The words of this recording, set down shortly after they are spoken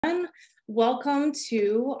everyone. Welcome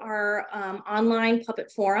to our online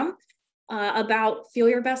puppet forum about Feel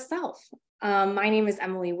Your Best Self. My name is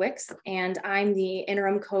Emily Wicks, and I'm the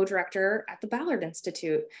interim co-director at the Ballard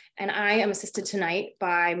Institute. And I am assisted tonight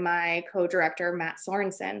by my co-director, Matt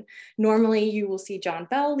Sorensen. Normally, you will see John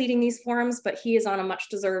Bell leading these forums, but he is on a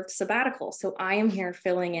much-deserved sabbatical, so I am here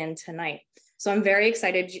filling in tonight. So I'm very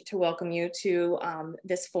excited to welcome you to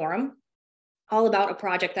this forum, all about a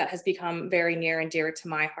project that has become very near and dear to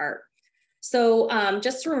my heart. So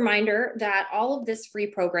just a reminder that all of this free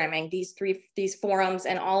programming, these forums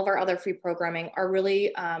and all of our other free programming are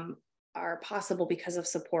really are possible because of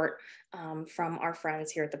support from our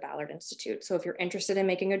friends here at the Ballard Institute. So if you're interested in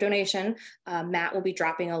making a donation, Matt will be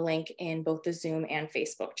dropping a link in both the Zoom and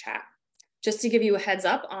Facebook chat. Just to give you a heads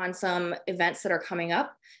up on some events that are coming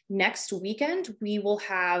up, next weekend, we will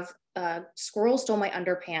have Squirrel Stole My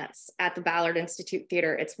Underpants at the Ballard Institute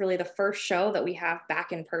Theater. It's really the first show that we have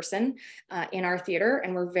back in person in our theater,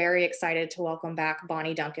 and we're very excited to welcome back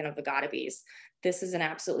Bonnie Duncan of the Gottabees. This is an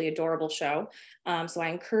absolutely adorable show. So I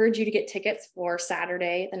encourage you to get tickets for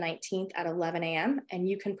Saturday the 19th at 11 a.m. and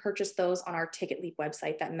you can purchase those on our Ticket Leap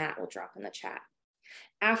website that Matt will drop in the chat.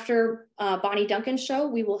 After Bonnie Duncan's show,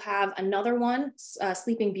 we will have another one,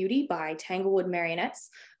 Sleeping Beauty by Tanglewood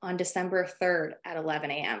Marionettes on December 3rd at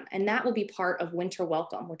 11 a.m. And that will be part of Winter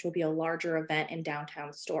Welcome, which will be a larger event in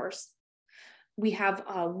downtown stores. We have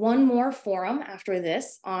one more forum after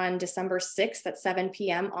this on December 6th at 7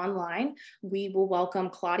 p.m. online. We will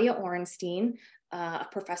welcome Claudia Orenstein, a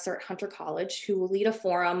professor at Hunter College, who will lead a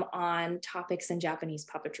forum on topics in Japanese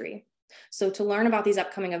puppetry. So to learn about these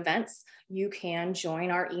upcoming events, you can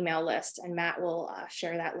join our email list, and Matt will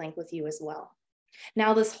share that link with you as well.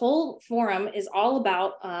 Now, this whole forum is all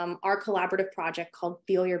about our collaborative project called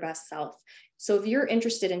Feel Your Best Self. So if you're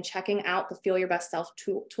interested in checking out the Feel Your Best Self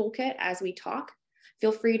toolkit as we talk,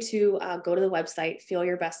 feel free to go to the website,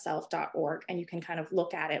 feelyourbestself.org, and you can kind of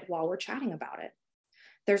look at it while we're chatting about it.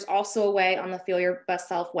 There's also a way on the Feel Your Best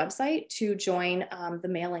Self website to join the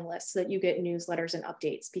mailing list so that you get newsletters and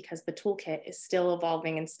updates, because the toolkit is still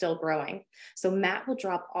evolving and still growing. So Matt will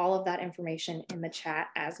drop all of that information in the chat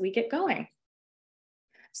as we get going.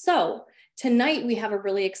 So tonight we have a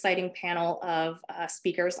really exciting panel of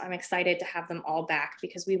speakers. I'm excited to have them all back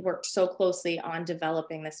because we worked so closely on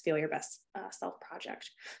developing this Feel Your Best Self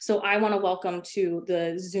project. So I want to welcome to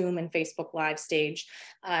the Zoom and Facebook Live stage,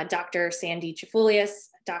 Dr. Sandy Chafouleas,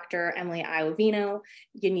 Dr. Emily Iovino,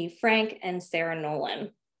 Yanniv Frank, and Sarah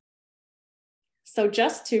Nolen. So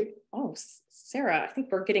just to, oh, Sarah, I think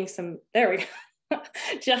we're getting some, there we go.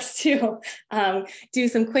 Just to do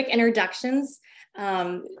some quick introductions.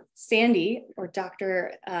 Sandy, or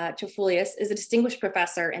Dr. Chafouleas, is a distinguished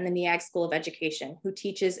professor in the NEAG School of Education who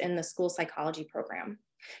teaches in the school psychology program.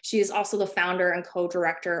 She is also the founder and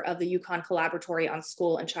co-director of the UConn Collaboratory on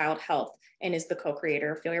School and Child Health and is the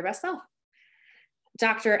co-creator of Feel Your Best Self.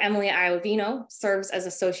 Dr. Emily Iovino serves as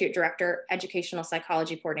Associate Director, Educational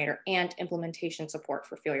Psychology Coordinator, and Implementation Support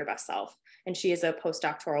for Feel Your Best Self. And she is a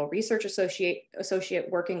postdoctoral research associate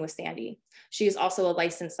working with Sandy. She is also a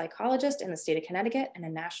licensed psychologist in the state of Connecticut and a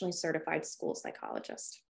nationally certified school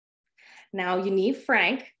psychologist. Now, Yanniv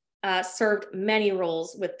Frank served many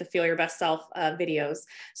roles with the Feel Your Best Self videos.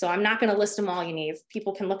 So I'm not going to list them all, Yanniv.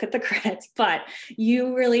 People can look at the credits, but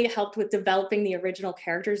you really helped with developing the original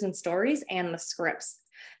characters and stories and the scripts.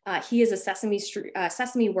 He is a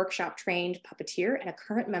Sesame Workshop trained puppeteer and a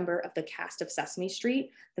current member of the cast of Sesame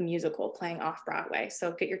Street, the musical, playing off-Broadway.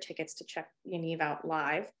 So get your tickets to check Yanniv out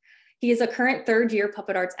live. He is a current third-year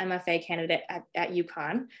Puppet Arts MFA candidate at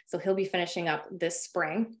UConn, so he'll be finishing up this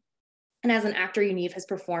spring. And as an actor, Yanniv has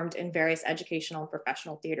performed in various educational and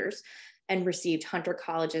professional theaters and received Hunter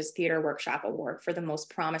College's Theater Workshop Award for the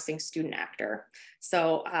most promising student actor.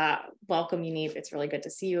 So welcome, Yanniv. It's really good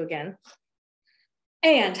to see you again.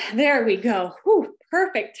 And there we go. Whew,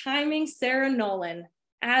 perfect timing, Sarah Nolen,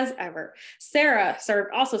 as ever. Sarah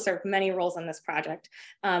also served many roles on this project,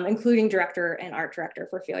 including director and art director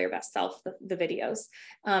for Feel Your Best Self, the videos.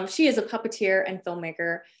 She is a puppeteer and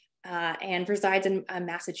filmmaker and resides in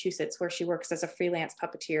Massachusetts, where she works as a freelance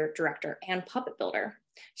puppeteer, director, and puppet builder.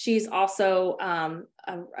 She's also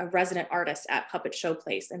a resident artist at Puppet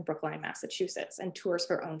Showplace in Brookline, Massachusetts, and tours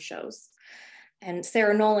her own shows. And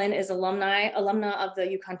Sarah Nolen is alumna of the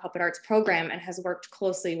UConn Puppet Arts program and has worked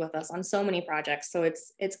closely with us on so many projects. So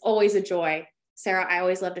it's always a joy. Sarah, I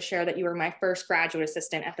always love to share that you were my first graduate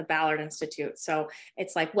assistant at the Ballard Institute. So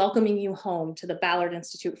it's like welcoming you home to the Ballard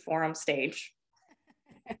Institute forum stage.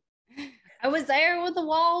 I was there when the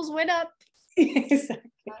walls went up. Exactly.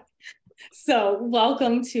 So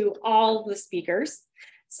welcome to all the speakers.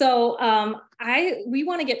 So we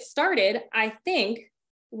want to get started, I think,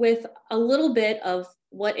 with a little bit of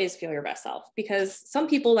what is Feel Your Best Self, because some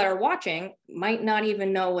people that are watching might not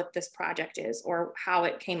even know what this project is or how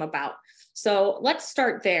it came about. So let's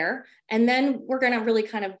start there. And then we're going to really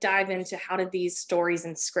kind of dive into how did these stories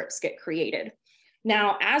and scripts get created.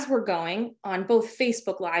 Now, as we're going on both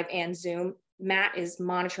Facebook Live and Zoom, Matt is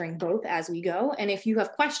monitoring both as we go. And if you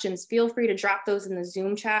have questions, feel free to drop those in the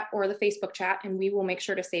Zoom chat or the Facebook chat, and we will make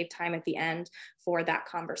sure to save time at the end for that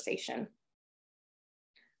conversation.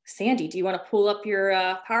 Sandy, do you want to pull up your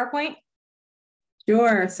PowerPoint?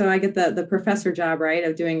 Sure. So I get the professor job, right,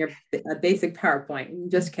 of doing a basic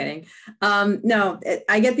PowerPoint. Just kidding. No,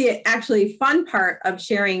 I get the actually fun part of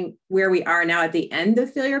sharing where we are now at the end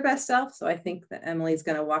of Feel Your Best Self. So I think that Emily's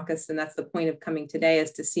going to walk us, and that's the point of coming today,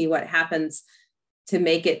 is to see what happens to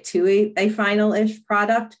make it to a final-ish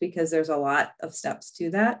product, because there's a lot of steps to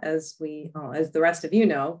that, as the rest of you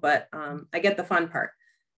know. But I get the fun part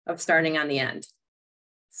of starting on the end.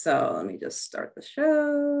 So let me just start the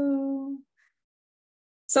show.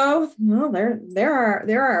 So, well, there are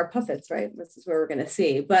our puppets, right? This is where we're going to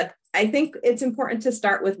see. But I think it's important to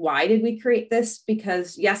start with, why did we create this?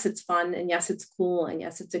 Because yes, it's fun, and yes, it's cool, and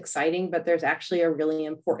yes, it's exciting, but there's actually a really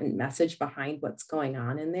important message behind what's going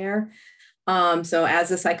on in there. So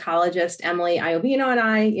as a psychologist, Emily, Iovino, and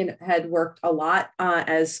I had worked a lot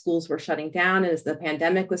as schools were shutting down and as the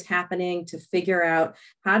pandemic was happening, to figure out,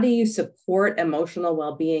 how do you support emotional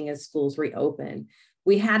well-being as schools reopen?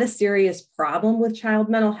 We had a serious problem with child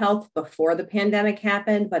mental health before the pandemic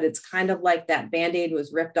happened, but it's kind of like that Band-Aid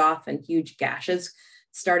was ripped off and huge gashes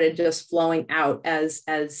started just flowing out as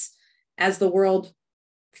the world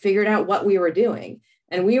figured out what we were doing.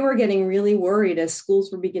 And we were getting really worried as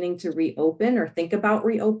schools were beginning to reopen or think about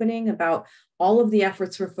reopening, about all of the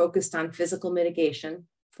efforts were focused on physical mitigation,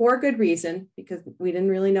 for a good reason, because we didn't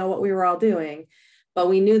really know what we were all doing, but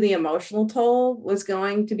we knew the emotional toll was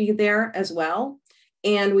going to be there as well.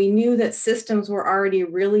 And we knew that systems were already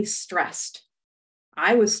really stressed.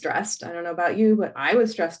 I was stressed. I don't know about you, but I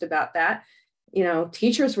was stressed about that.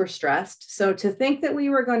 Teachers were stressed. So to think that we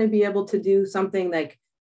were going to be able to do something like,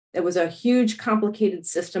 it was a huge, complicated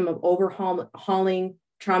system of overhauling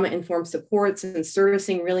trauma-informed supports and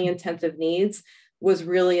servicing really intensive needs, was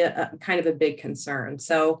really a kind of a big concern.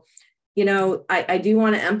 So, I do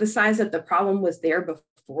want to emphasize that the problem was there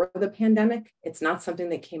before the pandemic. It's not something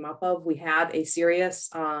that came up of. We had a serious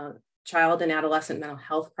child and adolescent mental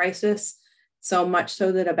health crisis, so much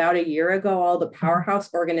so that about a year ago, all the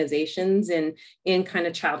powerhouse organizations in kind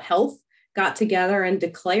of child health got together and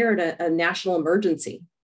declared a national emergency.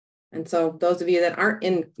 And so those of you that aren't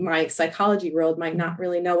in my psychology world might not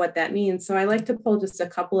really know what that means. So I like to pull just a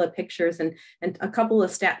couple of pictures and a couple of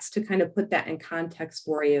stats to kind of put that in context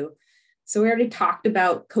for you. So we already talked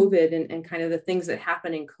about COVID and kind of the things that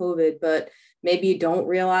happen in COVID, but maybe you don't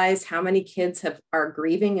realize how many kids are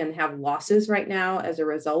grieving and have losses right now as a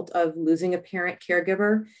result of losing a parent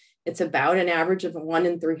caregiver. It's about an average of 1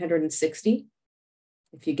 in 360.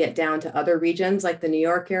 If you get down to other regions like the New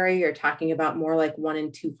York area, you're talking about more like 1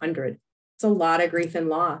 in 200. It's a lot of grief and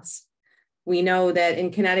loss. We know that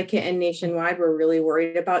in Connecticut and nationwide, we're really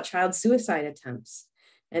worried about child suicide attempts.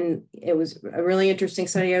 And it was a really interesting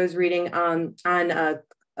study I was reading on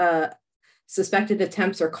suspected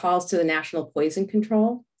attempts or calls to the National Poison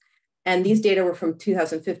Control. And these data were from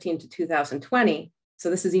 2015 to 2020. So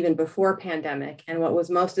this is even before pandemic. And what was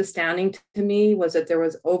most astounding to me was that there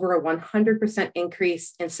was over a 100%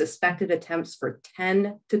 increase in suspected attempts for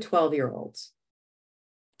 10 to 12-year-olds.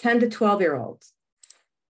 10 to 12-year-olds.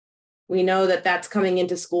 We know that that's coming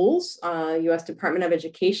into schools. U.S. Department of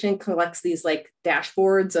Education collects these like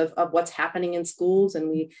dashboards of what's happening in schools. And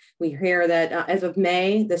we hear that as of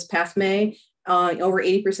May, this past May, over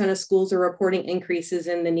 80% of schools are reporting increases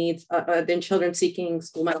in the needs in children seeking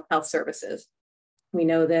school mental health services. We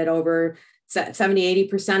know that over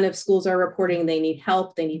 70–80% of schools are reporting they need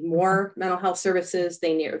help. They need more mental health services.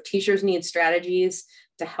 Teachers need strategies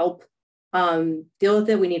to help deal with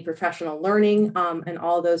it. We need professional learning and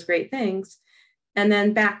all those great things. And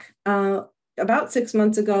then back about 6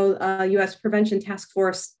 months ago, U.S. Prevention Task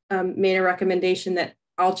Force made a recommendation that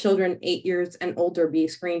all children 8 years and older be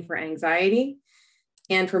screened for anxiety.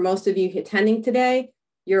 And for most of you attending today,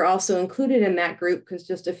 you're also included in that group, because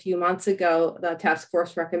just a few months ago, the task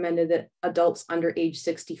force recommended that adults under age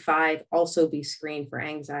 65 also be screened for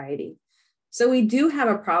anxiety. So we do have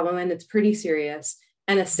a problem, and it's pretty serious,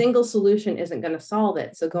 and a single solution isn't going to solve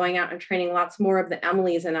it. So going out and training lots more of the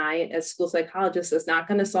Emilys and I as school psychologists is not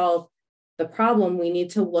going to solve the problem. We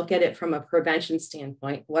need to look at it from a prevention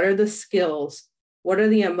standpoint. What are the skills What are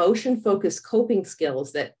the emotion-focused coping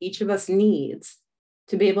skills that each of us needs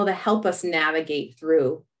to be able to help us navigate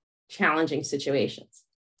through challenging situations?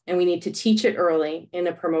 And we need to teach it early in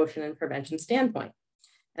a promotion and prevention standpoint.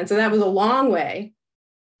 And so that was a long way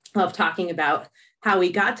of talking about how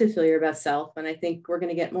we got to Feel Your Best Self. And I think we're going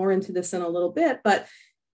to get more into this in a little bit, but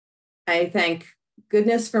I thank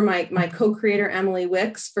goodness for my co-creator, Emily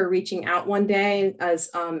Wicks, for reaching out one day as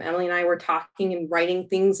Emily and I were talking and writing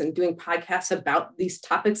things and doing podcasts about these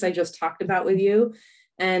topics I just talked about with you,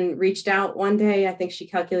 and reached out one day. I think she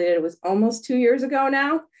calculated it was almost 2 years ago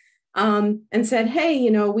now, and said, hey,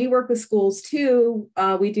 you know, we work with schools too.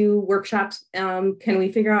 We do workshops. Can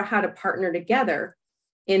we figure out how to partner together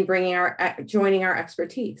in joining our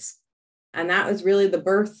expertise? And that was really the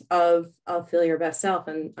birth of Feel Your Best Self.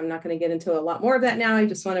 And I'm not going to get into a lot more of that now. I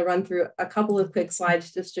just want to run through a couple of quick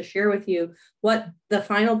slides just to share with you what the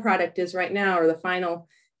final product is right now, or the final,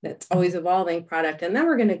 that's always evolving product. And then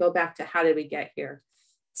we're going to go back to how did we get here.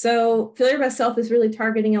 So Feel Your Best Self is really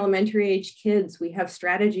targeting elementary age kids. We have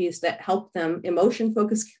strategies that help them,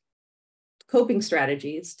 emotion-focused coping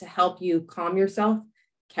strategies to help you calm yourself,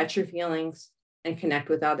 catch your feelings, and connect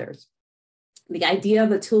with others. The idea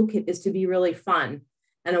of a toolkit is to be really fun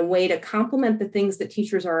and a way to complement the things that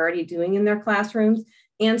teachers are already doing in their classrooms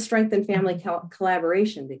and strengthen family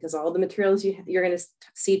collaboration, because all the materials you're going to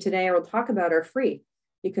see today or we'll talk about are free.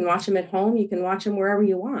 You can watch them at home. You can watch them wherever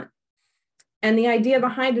you want. And the idea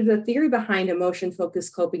behind it, the theory behind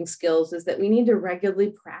emotion-focused coping skills, is that we need to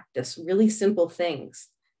regularly practice really simple things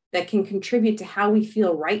that can contribute to how we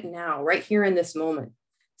feel right now, right here in this moment.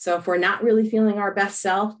 So if we're not really feeling our best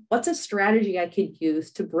self, what's a strategy I could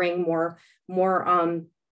use to bring more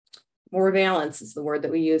valence is the word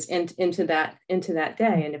that we use into that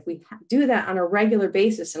day. And if we do that on a regular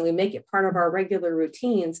basis and we make it part of our regular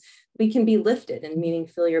routines, we can be lifted, and meaning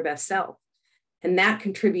feel your best self. And that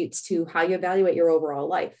contributes to how you evaluate your overall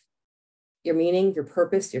life, your meaning, your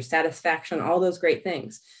purpose, your satisfaction, all those great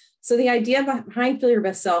things. So the idea behind Feel Your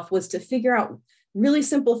Best Self was to figure out really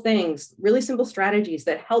simple things, really simple strategies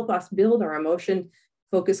that help us build our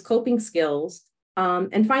emotion-focused coping skills,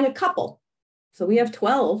 and find a couple. So we have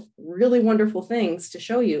 12 really wonderful things to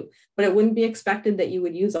show you, but it wouldn't be expected that you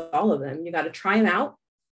would use all of them. You got to try them out,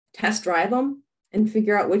 test drive them, and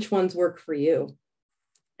figure out which ones work for you.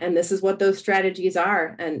 And this is what those strategies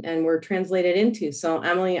are and were translated into. So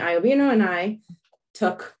Emily Iovino and I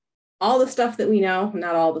took all the stuff that we know,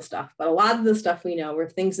 not all the stuff, but a lot of the stuff we know were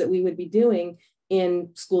things that we would be doing in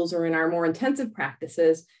schools or in our more intensive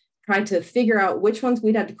practices, tried to figure out which ones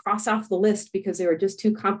we'd have to cross off the list because they were just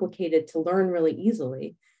too complicated to learn really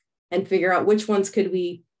easily, and figure out which ones could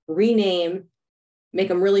we rename, make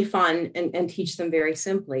them really fun, and teach them very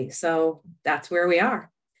simply. So that's where we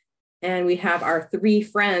are. And we have our 3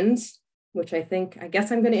 friends, which I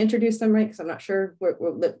guess I'm going to introduce them, right? Because I'm not sure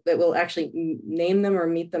that we'll actually name them or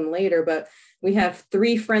meet them later, but we have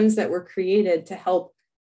 3 friends that were created to help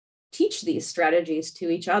teach these strategies to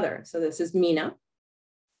each other. So this is Mena,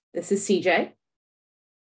 this is CJ,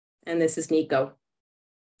 and this is Nico.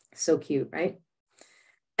 So cute, right?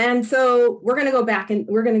 And so we're going to go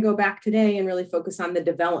back today and really focus on the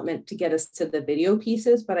development to get us to the video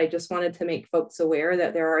pieces. But I just wanted to make folks aware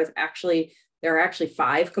that there are actually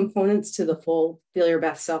 5 components to the full Feel Your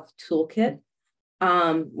Best Self toolkit,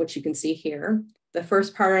 which you can see here. The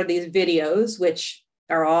first part are these videos, which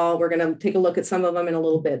are all, we're going to take a look at some of them in a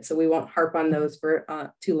little bit, so we won't harp on those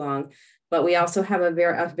for too long. But we also have a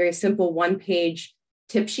very simple 1-page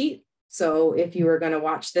tip sheet. So if you are going to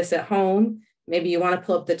watch this at home, maybe you want to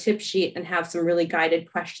pull up the tip sheet and have some really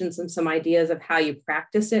guided questions and some ideas of how you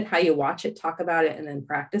practice it, how you watch it, talk about it, and then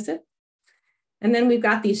practice it. And then we've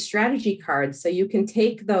got these strategy cards. So you can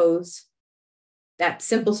take that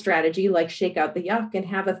simple strategy like shake out the yuck, and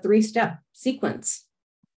have a 3-step sequence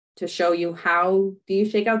to show you how do you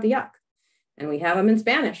shake out the yuck. And we have them in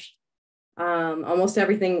Spanish. Almost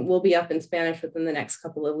everything will be up in Spanish within the next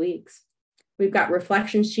couple of weeks. We've got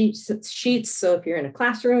reflection sheets. So if you're in a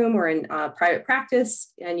classroom or in private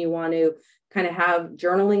practice and you want to kind of have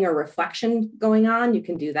journaling or reflection going on, you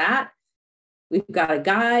can do that. We've got a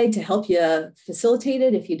guide to help you facilitate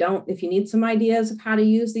it if you need some ideas of how to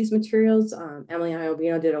use these materials. Emily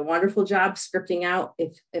Iovino did a wonderful job scripting out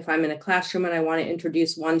if I'm in a classroom and I want to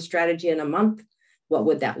introduce one strategy in a month, what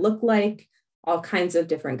would that look like? All kinds of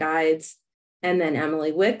different guides. And then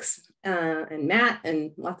Emily Wicks and Matt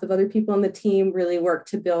and lots of other people on the team really work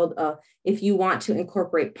to build if you want to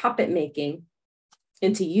incorporate puppet making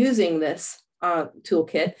into using this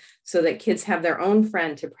toolkit so that kids have their own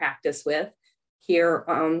friend to practice with. Here,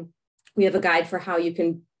 we have a guide for how you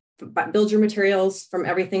can build your materials from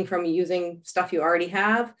everything from using stuff you already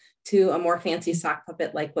have to a more fancy sock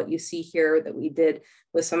puppet like what you see here that we did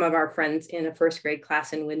with some of our friends in a first grade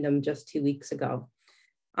class in Wyndham just 2 weeks ago.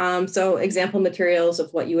 So example materials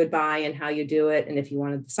of what you would buy and how you do it. And if you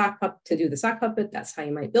wanted the sock puppet to do the sock puppet, that's how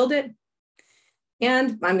you might build it.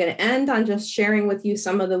 And I'm going to end on just sharing with you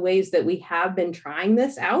some of the ways that we have been trying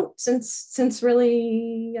this out since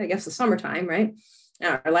really, I guess, the summertime, right?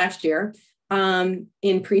 Or last year, in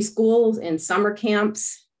preschools, in summer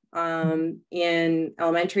camps, in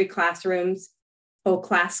elementary classrooms, whole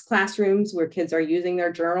classrooms where kids are using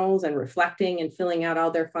their journals and reflecting and filling out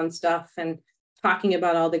all their fun stuff and talking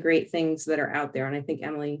about all the great things that are out there. And I think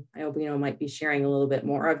Emily Iovino might be sharing a little bit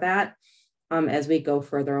more of that as we go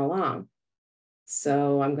further along.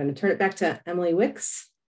 So I'm going to turn it back to Emily Wicks.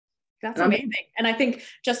 That's amazing. And I think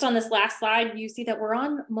just on this last slide, you see that we're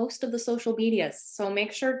on most of the social medias. So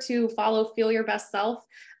make sure to follow Feel Your Best Self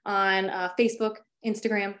on Facebook,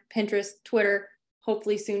 Instagram, Pinterest, Twitter,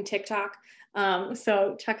 hopefully soon TikTok.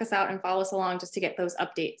 So check us out and follow us along just to get those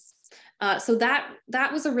updates. So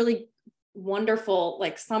that was a really wonderful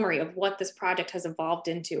summary of what this project has evolved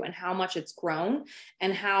into and how much it's grown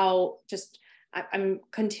and how just I'm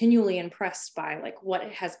continually impressed by what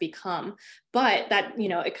it has become. But that,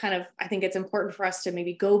 it kind of, I think it's important for us to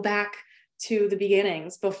maybe go back to the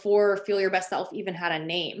beginnings before Feel Your Best Self even had a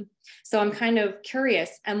name. So I'm kind of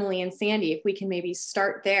curious, Emily and Sandy, if we can maybe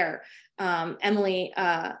start there. Emily,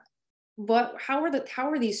 how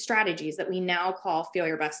are these strategies that we now call Feel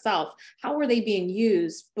Your Best Self, how were they being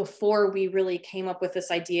used before we really came up with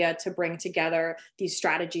this idea to bring together these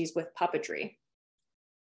strategies with puppetry?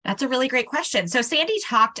 That's a really great question. So Sandy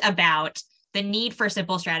talked about the need for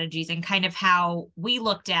simple strategies and kind of how we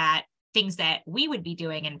looked at things that we would be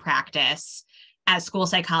doing in practice as school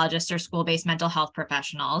psychologists or school-based mental health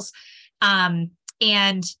professionals. And,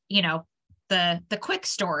 the quick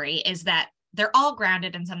story is that they're all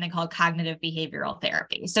grounded in something called cognitive behavioral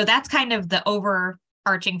therapy. So that's kind of the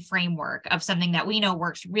overarching framework of something that we know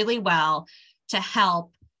works really well to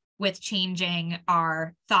help with changing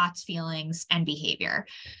our thoughts, feelings, and behavior.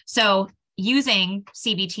 So using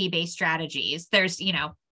CBT-based strategies, there's,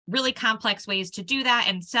 really complex ways to do that,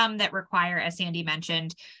 and some that require, as Sandy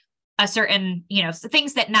mentioned, a certain,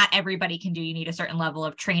 things that not everybody can do. You need a certain level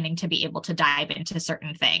of training to be able to dive into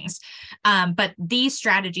certain things. But these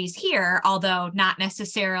strategies here, although not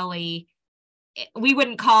necessarily, we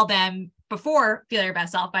wouldn't call them before Feel Your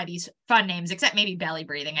Best Self by these fun names, except maybe belly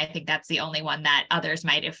breathing. I think that's the only one that others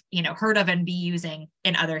might have, heard of and be using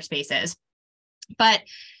in other spaces. But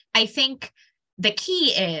I think the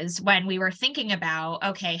key is when we were thinking about,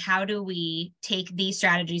 okay, how do we take these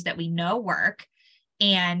strategies that we know work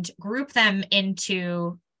and group them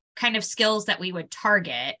into kind of skills that we would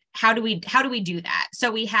target? How do we do that?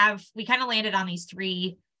 So we kind of landed on these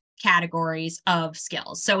 3 categories of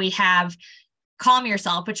skills. So we have Calm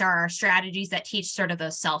Yourself, which are our strategies that teach sort of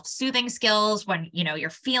those self-soothing skills when, you're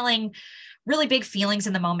feeling really big feelings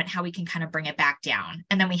in the moment, how we can kind of bring it back down.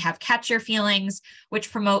 And then we have Catch Your Feelings,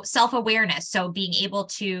 which promote self-awareness. So being able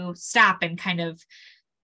to stop and kind of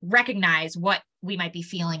recognize what we might be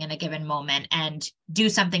feeling in a given moment and do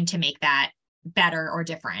something to make that better or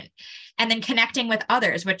different. And then Connecting with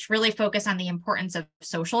Others, which really focus on the importance of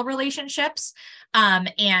social relationships.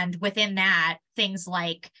 And within that, things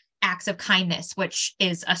like acts of kindness, which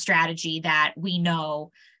is a strategy that we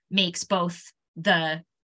know makes both the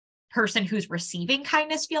person who's receiving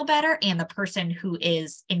kindness feel better and the person who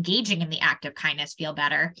is engaging in the act of kindness feel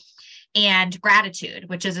better. And Gratitude,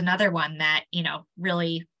 which is another one that,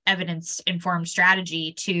 really evidence-informed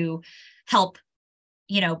strategy to help,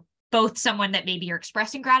 both someone that maybe you're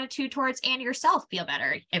expressing gratitude towards and yourself feel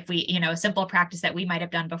better. If we, a simple practice that we might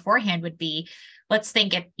have done beforehand would be, let's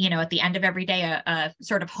think at the end of every day, a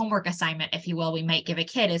sort of homework assignment, if you will, we might give a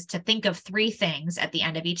kid is to think of 3 things at the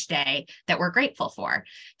end of each day that we're grateful for,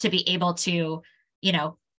 to be able to,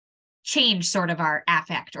 change sort of our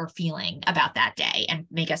affect or feeling about that day and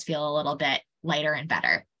make us feel a little bit lighter and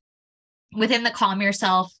better. Within the Calm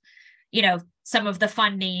Yourself, some of the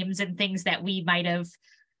fun names and things that we might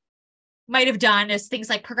have done is things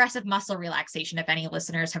like progressive muscle relaxation. If any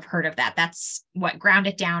listeners have heard of that, that's what Ground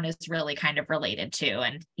It Down is really kind of related to.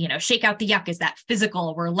 And, Shake Out the Yuck is that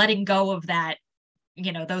physical, we're letting go of that,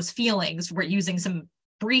 those feelings. We're using some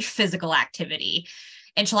brief physical activity.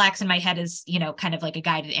 And Chillax in my head is, kind of like a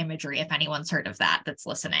guided imagery, if anyone's heard of that, that's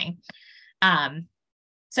listening.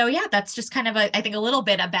 So yeah, that's just kind of I think a little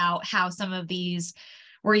bit about how some of these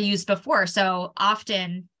were used before. So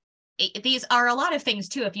often these are a lot of things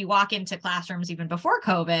too. If you walk into classrooms even before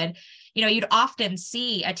COVID, you'd often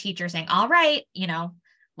see a teacher saying, all right,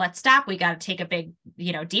 let's stop. We got to take a big,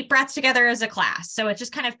 deep breaths together as a class. So it's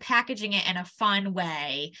just kind of packaging it in a fun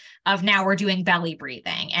way of now we're doing belly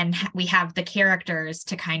breathing, and we have the characters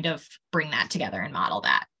to kind of bring that together and model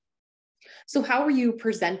that. So how were you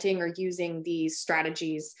presenting or using these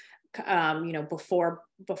strategies, before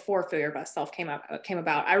Feel Your Best Self came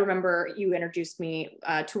about? I remember you introduced me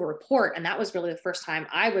to a report, and that was really the first time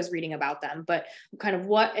I was reading about them, but kind of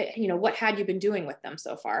what had you been doing with them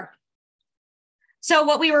so far? So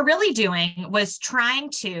what we were really doing was trying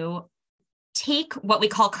to take what we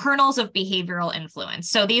call kernels of behavioral influence.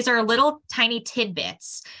 So these are little tiny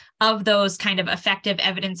tidbits of those kind of effective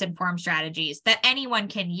evidence-informed strategies that anyone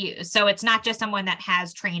can use. So it's not just someone that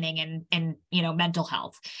has training in mental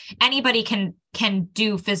health. Anybody can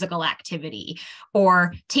do physical activity,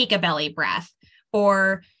 or take a belly breath,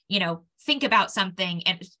 or think about something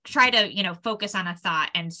and try to focus on a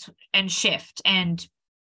thought and shift and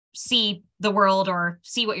see the world, or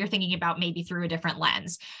see what you're thinking about maybe through a different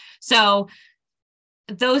lens. So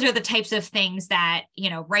those are the types of things that,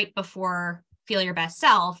 right before Feel Your Best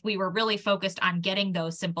Self, we were really focused on getting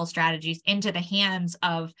those simple strategies into the hands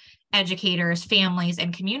of educators, families,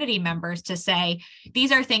 and community members to say,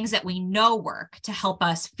 these are things that we know work to help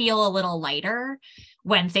us feel a little lighter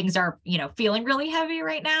when things are, feeling really heavy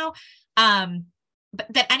right now.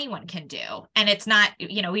 But that anyone can do. And it's not,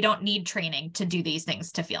 we don't need training to do these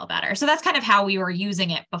things to feel better. So that's kind of how we were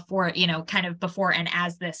using it before, kind of before and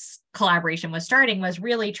as this collaboration was starting, was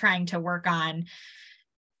really trying to work on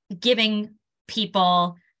giving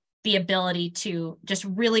people the ability to just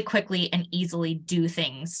really quickly and easily do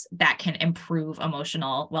things that can improve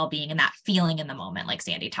emotional well-being and that feeling in the moment, like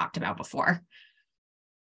Sandy talked about before.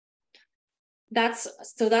 That's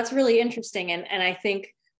really interesting. And I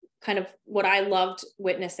think kind of what I loved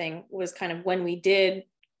witnessing was kind of when we did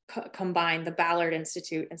combine the Ballard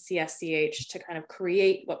Institute and CSCH to kind of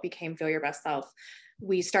create what became Feel Your Best Self,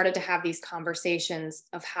 we started to have these conversations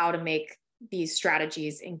of how to make these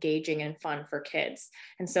strategies engaging and fun for kids.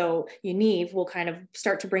 And so Yanniv will kind of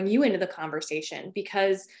start to bring you into the conversation,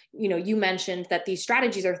 because, you mentioned that these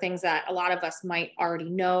strategies are things that a lot of us might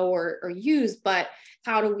already know or use, but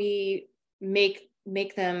how do we make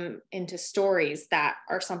them into stories that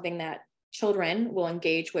are something that children will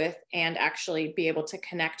engage with and actually be able to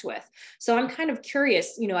connect with? So I'm kind of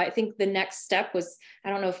curious, I think the next step was, I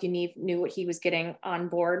don't know if Yanniv knew what he was getting on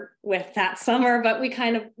board with that summer, but we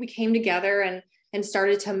came together and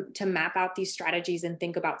started to map out these strategies and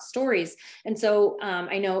think about stories. And so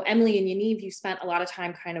I know Emily and Yanniv, you spent a lot of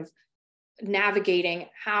time kind of navigating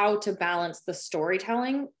how to balance the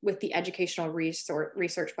storytelling with the educational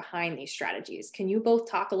research behind these strategies. Can you both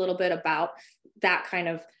talk a little bit about that kind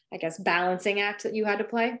of, I guess, balancing act that you had to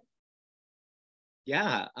play?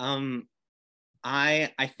 Yeah, I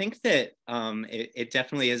think that it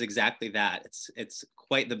definitely is exactly that. It's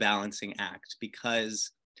quite the balancing act, because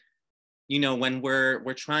when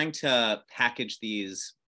we're trying to package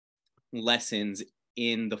these lessons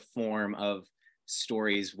in the form of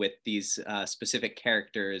stories with these specific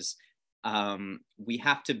characters, we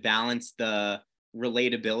have to balance the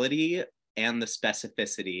relatability and the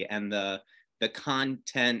specificity and the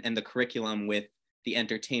content and the curriculum with the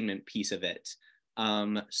entertainment piece of it.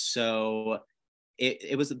 So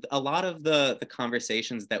it was a lot of the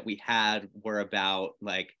conversations that we had were about,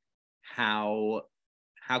 like, how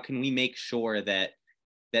can we make sure that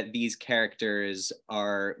these characters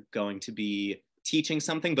are going to be teaching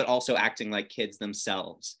something, but also acting like kids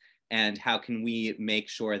themselves? And how can we make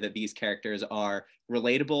sure that these characters are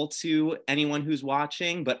relatable to anyone who's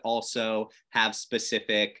watching, but also have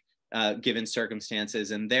specific given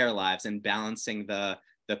circumstances in their lives? And balancing the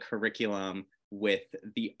curriculum with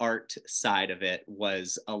the art side of it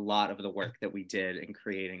was a lot of the work that we did in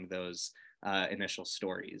creating those initial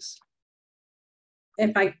stories.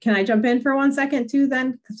 Can I jump in for 1 second too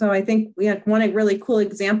then? So I think we had one really cool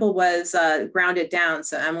example was Ground It Down.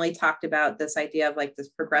 So Emily talked about this idea of like this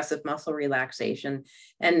progressive muscle relaxation.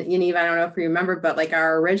 And Yanniv, I don't know if you remember, but like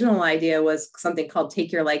our original idea was something called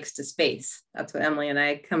Take Your Legs to Space. That's what Emily and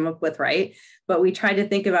I come up with, right? But we tried to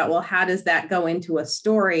think about, well, how does that go into a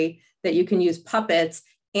story that you can use puppets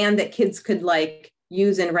and that kids could like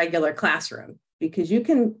use in regular classroom? Because you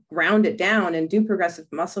can ground it down and do progressive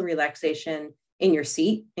muscle relaxation in your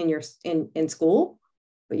seat, in school,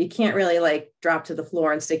 but you can't really like drop to the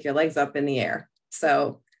floor and stick your legs up in the air.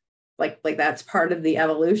 So like that's part of the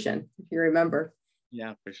evolution, if you remember.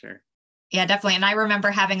 Yeah, for sure. Yeah, definitely. And I remember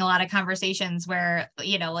having a lot of conversations where,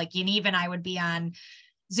 like Yanniv and I would be on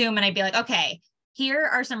Zoom and I'd be like, okay, here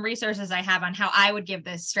are some resources I have on how I would give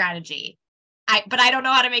this strategy. But I don't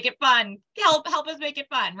know how to make it fun. Help us make it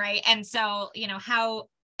fun, right? And so, how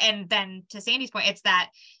And then to Sandy's point, it's that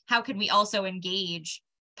how can we also engage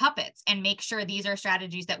puppets and make sure these are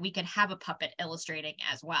strategies that we can have a puppet illustrating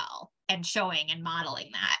as well and showing and modeling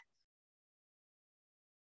that.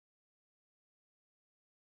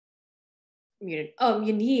 Muted.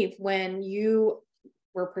 Yanniv, when you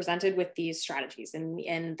were presented with these strategies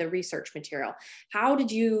and the research material, how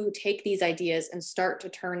did you take these ideas and start to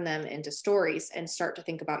turn them into stories and start to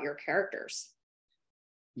think about your characters?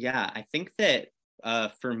 Yeah, I think that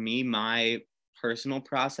for me, my personal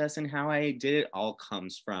process and how I did it all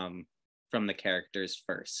comes from the characters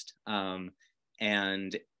first.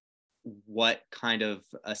 And what kind of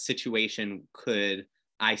a situation could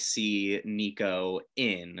I see Nico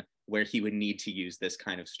in where he would need to use this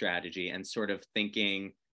kind of strategy, and sort of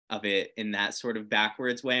thinking of it in that sort of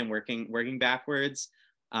backwards way and working backwards,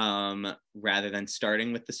 rather than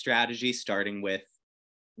starting with the strategy, starting with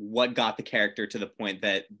what got the character to the point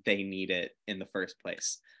that they need it in the first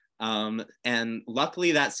place. And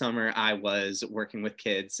luckily that summer I was working with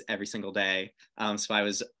kids every single day. So I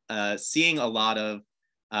was seeing a lot of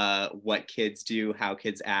what kids do, how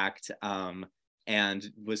kids act,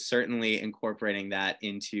 and was certainly incorporating that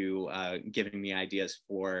into giving me ideas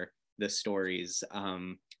for the stories.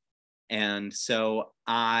 And so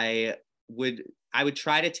I would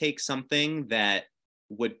try to take something that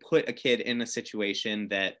would put a kid in a situation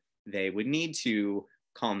that they would need to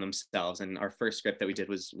calm themselves. And our first script that we did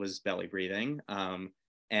was belly breathing.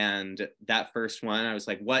 And that first one, I was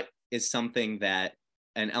like, what is something that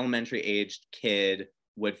an elementary aged kid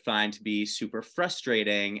would find to be super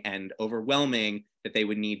frustrating and overwhelming, that they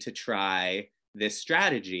would need to try this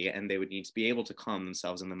strategy and they would need to be able to calm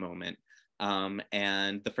themselves in the moment.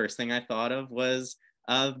 And the first thing I thought of was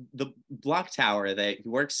the block tower that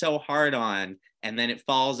you work so hard on and then it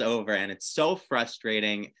falls over, and it's so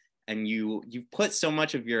frustrating, and you put so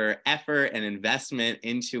much of your effort and investment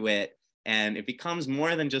into it, and it becomes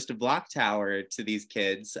more than just a block tower to these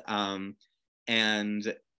kids.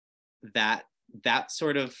 And that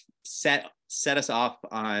sort of set us off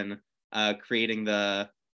on creating the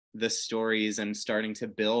stories and starting to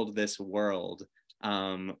build this world,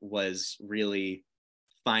 was really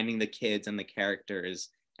finding the kids and the characters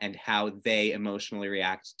and how they emotionally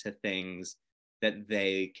react to things, that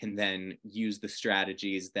they can then use the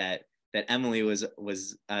strategies that Emily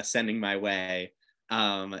was sending my way,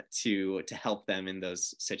 to help them in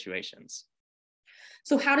those situations.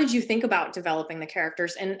 So how did you think about developing the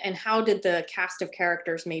characters, and how did the cast of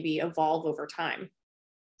characters maybe evolve over time?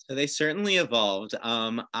 So they certainly evolved.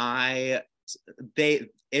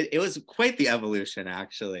 It was quite the evolution,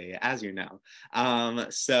 actually, as you know.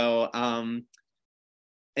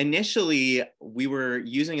 Initially, we were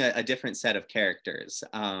using a different set of characters,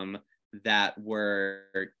 that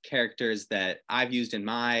were characters that I've used in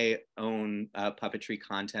my own puppetry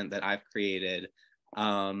content that I've created.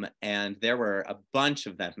 And there were a bunch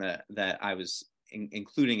of them that I was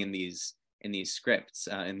including in these scripts,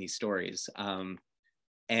 in these stories.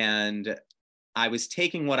 And I was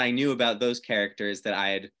taking what I knew about those characters that I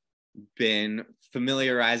had been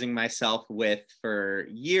familiarizing myself with for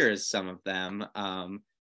years, some of them,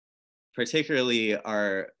 particularly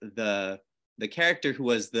are the character who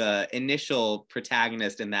was the initial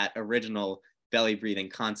protagonist in that original belly breathing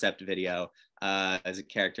concept video, as a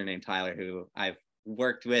character named Tyler, who I've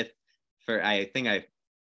worked with for, I think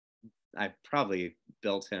I probably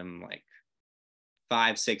built him like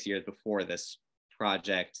 5-6 years before this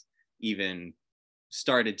project even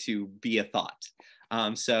started to be a thought.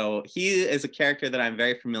 So he is a character that I'm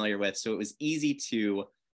very familiar with, so it was easy to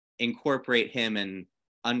incorporate him and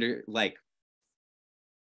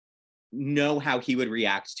know how he would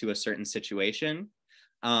react to a certain situation.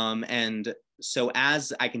 And so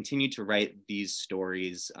as I continued to write these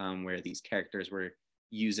stories, where these characters were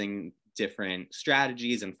using different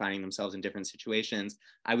strategies and finding themselves in different situations,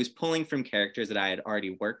 I was pulling from characters that I had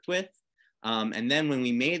already worked with. And then when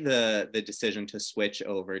we made the decision to switch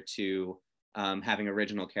over to having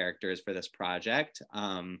original characters for this project,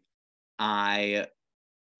 I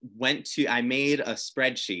made a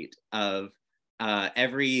spreadsheet of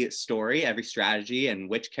every story, every strategy, and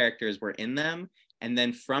which characters were in them. And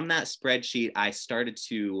then from that spreadsheet, I started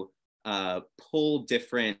to pull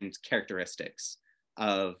different characteristics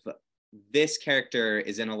of, this character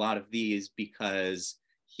is in a lot of these because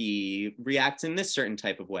he reacts in this certain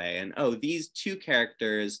type of way. And oh, these two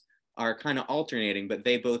characters are kind of alternating, but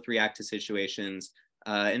they both react to situations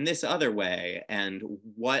in this other way. And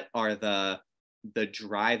what are the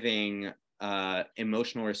driving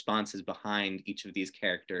emotional responses behind each of these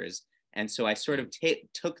characters? And so I sort of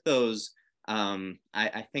took those,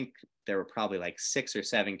 I think there were probably like 6 or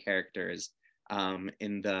 7 characters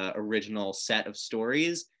in the original set of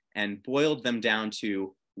stories and boiled them down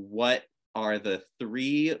to what are the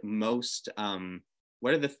three most,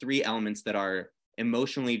 what are the three elements that are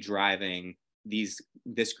emotionally driving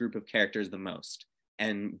this group of characters the most,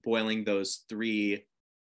 and boiling those three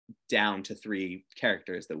down to three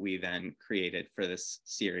characters that we then created for this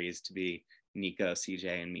series to be Nico,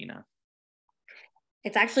 CJ, and Mena.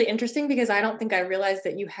 It's actually interesting because I don't think I realized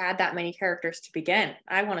that you had that many characters to begin.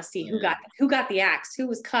 I want to see who got the axe, who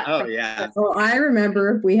was cut. Oh, yeah. Well, I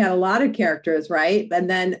remember we had a lot of characters, right? And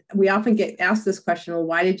then we often get asked this question, well,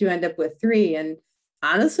 why did you end up with three? And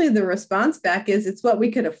honestly, the response back is it's what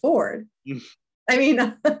we could afford. I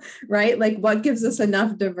mean, right? Like what gives us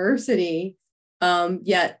enough diversity,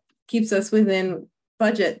 yet keeps us within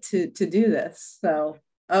budget to do this. So,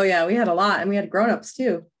 oh yeah, we had a lot, and we had grownups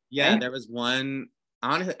too. Yeah, right? there was one.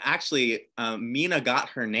 Actually, Mena got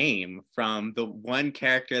her name from the one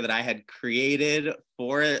character that I had created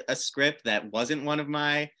for a script that wasn't one of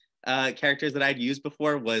my characters that I'd used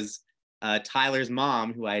before, was Tyler's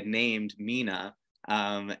mom, who I had named Mena,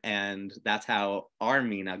 and that's how our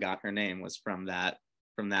Mena got her name, was from that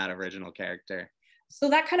original character. So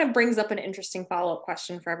that kind of brings up an interesting follow-up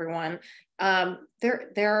question for everyone.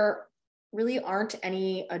 There really aren't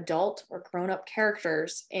any adult or grown-up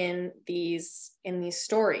characters in these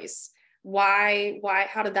stories. Why,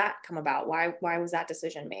 how did that come about? Why was that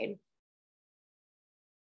decision made?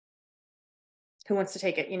 Who wants to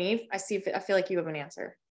take it? Yanniv? I feel like you have an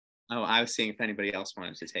answer. Oh, I was seeing if anybody else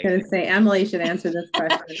wanted to take I'm it. gonna say Emily should answer this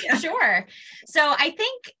question. Yeah. Sure. So I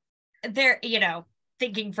think there,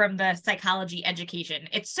 thinking from the psychology education,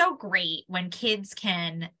 it's so great when kids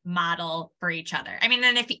can model for each other. I mean,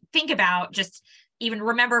 and if you think about, just even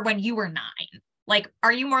remember when you were 9, like,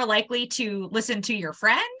 are you more likely to listen to your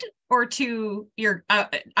friend or to your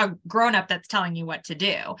a grown-up that's telling you what to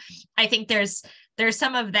do? I think there's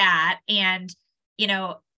some of that. And,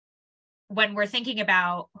 when we're thinking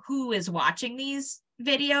about who is watching these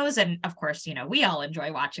videos, and of course, we all enjoy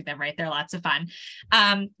watching them, right? They're lots of fun.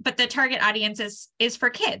 But the target audience is for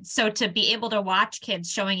kids. So to be able to watch kids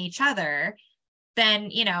showing each other, then,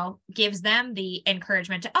 gives them the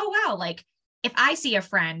encouragement to, oh, wow, like if I see a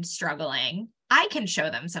friend struggling, I can show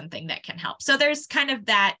them something that can help. So there's kind of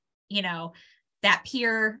that, that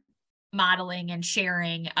peer modeling and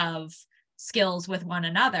sharing of skills with one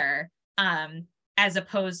another, as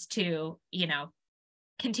opposed to,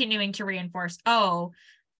 continuing to reinforce, oh,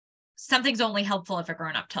 something's only helpful if a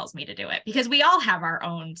grown-up tells me to do it, because we all have our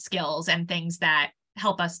own skills and things that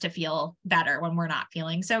help us to feel better when we're not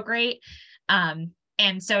feeling so great. And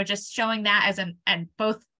so just showing that and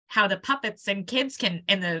both how the puppets and kids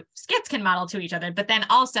and the skits can model to each other, but then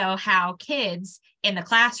also how kids in the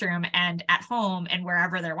classroom and at home and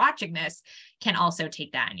wherever they're watching this can also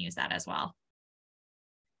take that and use that as well.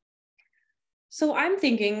 So I'm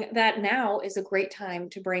thinking that now is a great time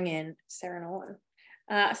to bring in Sarah Nolen.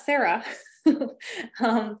 Sarah, and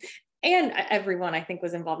everyone I think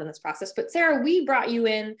was involved in this process, but Sarah, we brought you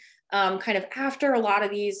in kind of after a lot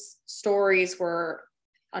of these stories were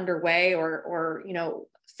underway or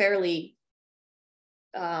fairly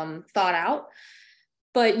thought out.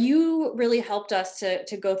 But you really helped us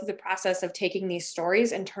to go through the process of taking these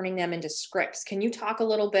stories and turning them into scripts. Can you talk a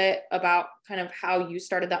little bit about kind of how you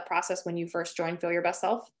started that process when you first joined Feel Your Best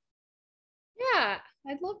Self? Yeah,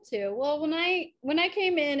 I'd love to. Well, when I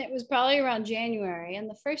came in, it was probably around January, and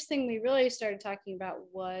the first thing we really started talking about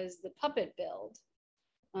was the puppet build.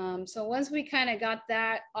 So once we kind of got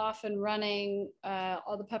that off and running,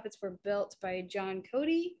 all the puppets were built by John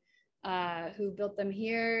Cody, who built them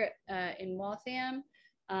here in Waltham.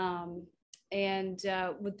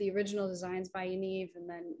 With the original designs by Yanniv, and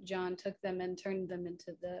then John took them and turned them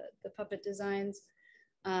into the puppet designs.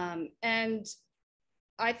 And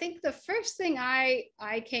I think the first thing I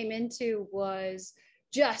came into was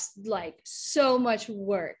just like so much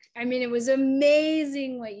work. I mean, it was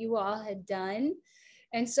amazing what you all had done.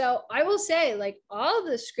 And so I will say, like, all of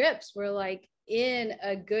the scripts were like in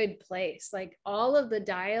a good place. Like all of the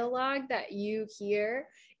dialogue that you hear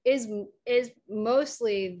is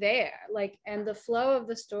mostly there, like, and the flow of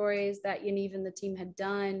the stories that Yanniv and the team had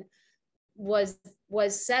done was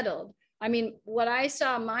settled. I mean, what I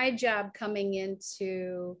saw my job coming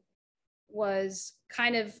into was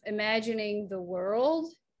kind of imagining the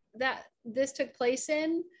world that this took place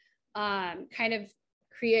in, kind of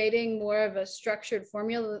creating more of a structured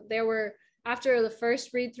formula. There were, after the first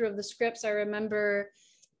read through of the scripts, I remember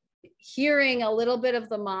hearing a little bit of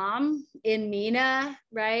the mom in Mena,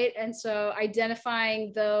 right? And so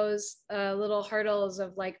identifying those little hurdles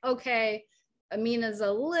of like, okay, Mena's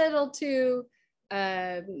a little too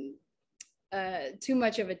too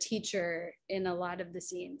much of a teacher in a lot of the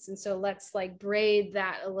scenes. And so let's like braid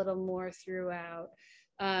that a little more throughout.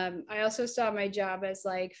 I also saw my job as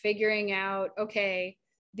like figuring out, okay,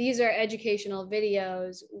 these are educational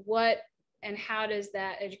videos. What and how does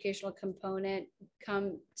that educational component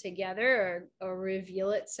come together or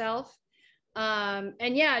reveal itself?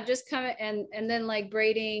 And yeah, just kind of, and then like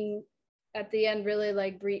braiding at the end, really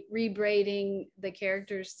like rebraiding the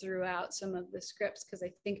characters throughout some of the scripts. Cause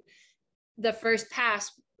I think the first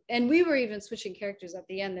pass, and we were even switching characters at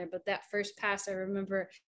the end there, but that first pass, I remember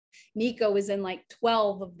Nico was in like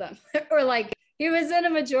 12 of them, or like he was in a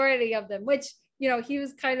majority of them, which, you know, he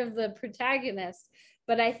was kind of the protagonist.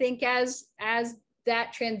 But I think as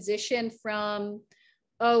that transition from,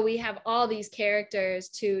 oh, we have all these characters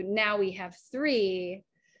to now we have 3,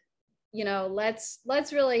 you know, let's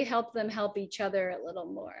really help them help each other a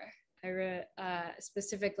little more.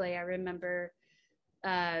 Specifically, I remember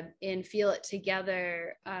in Feel It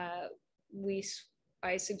Together,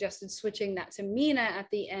 I suggested switching that to Mena at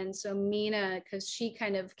the end. So Mena, because she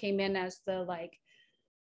kind of came in as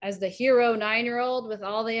the hero 9-year-old with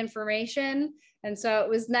all the information. And so it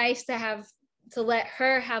was nice to let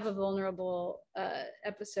her have a vulnerable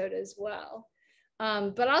episode as well.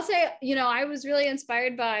 But I'll say, you know, I was really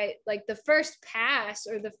inspired by like the first pass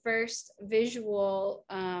or the first visual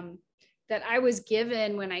that I was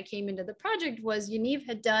given when I came into the project was Yanniv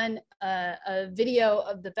had done a video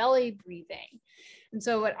of the belly breathing. And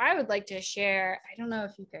so what I would like to share, I don't know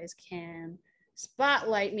if you guys can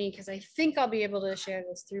spotlight me because I think I'll be able to share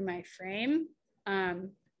this through my frame,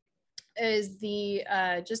 is the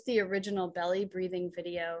just the original belly breathing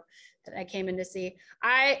video that I came in to see.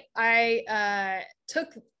 I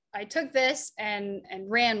took this and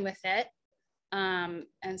ran with it. And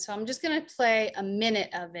so I'm just gonna play a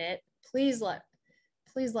minute of it. Please let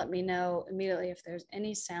me know immediately if there's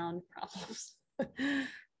any sound problems.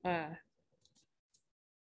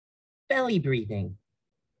 Belly breathing.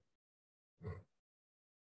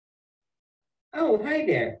 Oh, hi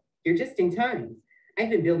there. You're just in time. I've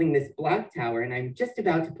been building this block tower and I'm just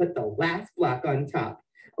about to put the last block on top.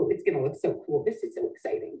 Oh, it's gonna look so cool. This is so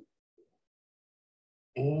exciting.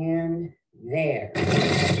 And there.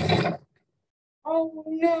 Oh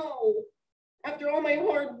no! After all my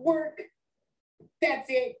hard work, that's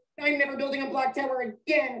it. I'm never building a block tower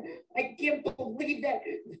again. I can't believe that.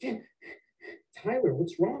 Tyler,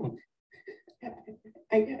 what's wrong?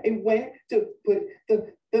 I went to put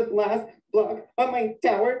the last block on my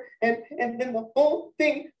tower and then the whole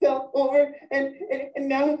thing fell over and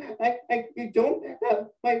now I don't have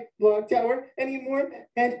my block tower anymore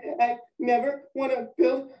and I never want to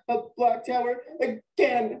build a block tower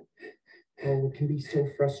again. Oh, it can be so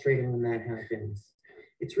frustrating when that happens.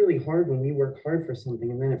 It's really hard when we work hard for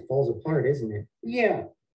something and then it falls apart, isn't it? Yeah.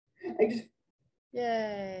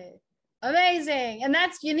 Yay. Amazing. And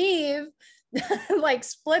that's Yanniv, like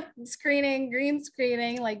split screening, green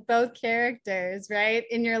screening, like both characters, right?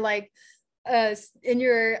 In your in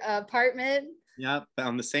your apartment. Yep,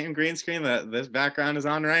 on the same green screen that this background is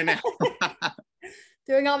on right now.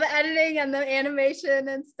 Doing all the editing and the animation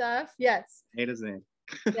and stuff. Yes. A to Z.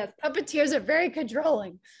 Yes, puppeteers are very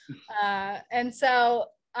controlling. And so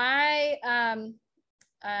I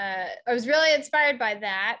was really inspired by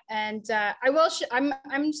that, and I will. I'm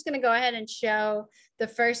just going to go ahead and show the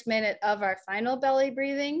first minute of our final belly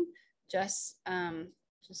breathing, just kind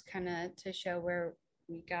of to show where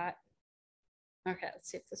we got. Okay, let's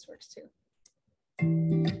see if this works too.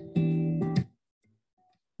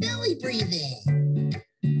 Belly breathing.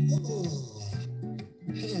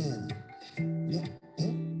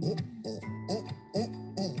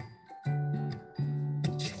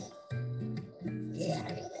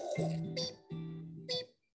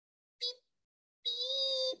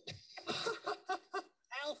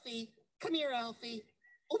 Alfie, come here, Alfie.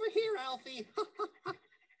 Over here, Alfie.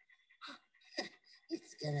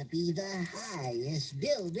 It's gonna be the highest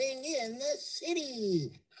building in the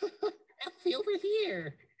city. Alfie, over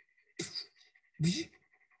here.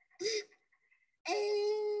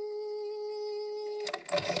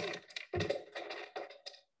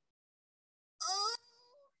 Oh,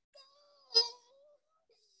 no.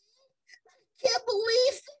 I can't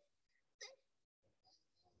believe it.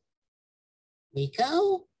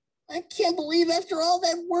 Nico? I can't believe after all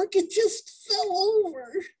that work, it just fell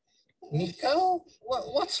over. Nico,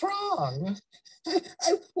 what's wrong?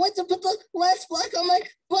 I went to put the last block on my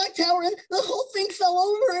block tower and the whole thing fell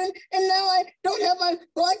over and now I don't have my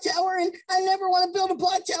block tower and I never want to build a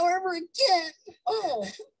block tower ever again. Oh,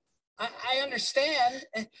 I understand.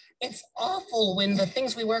 It's awful when the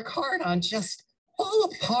things we work hard on just fall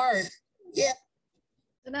apart. Yeah.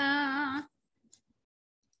 Ta-da!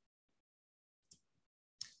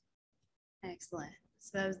 Excellent.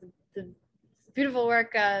 So that was the beautiful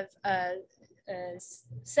work of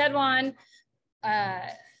Sedwan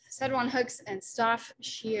Hooks and Stoff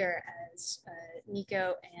Shear as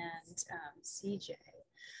Nico and CJ.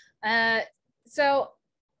 So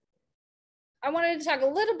I wanted to talk a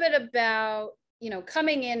little bit about,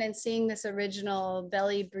 coming in and seeing this original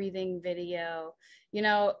belly breathing video,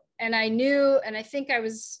 and I knew, and I think I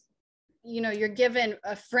was, you're given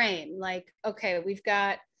a frame, like, okay, we've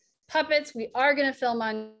got puppets, we are going to film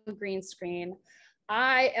on green screen.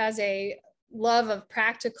 I, as a love of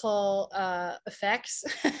practical effects,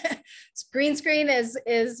 green screen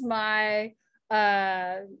is my,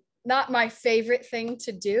 not my favorite thing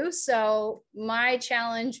to do. So my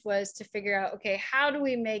challenge was to figure out, okay, how do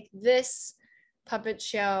we make this puppet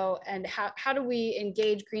show, and how do we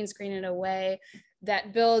engage green screen in a way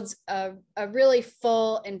that builds a really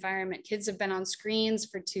full environment? Kids have been on screens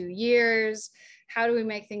for 2 years. How do we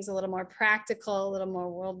make things a little more practical, a little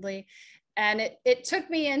more worldly? And it took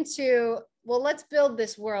me into, well, let's build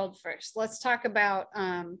this world first. Let's talk about,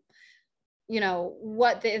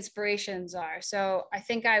 what the inspirations are. So I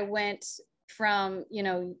think I went from,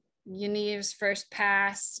 Yaniv's first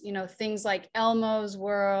pass, things like Elmo's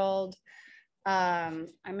World. I'm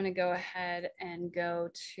going to go ahead and go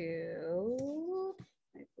to,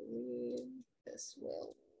 I believe this will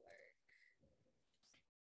work.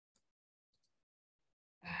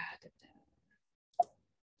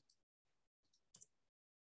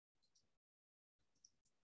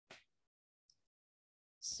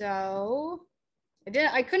 So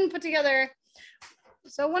I couldn't put together.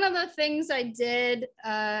 So one of the things I did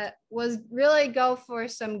was really go for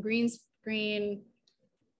some green screen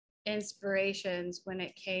inspirations when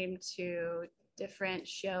it came to different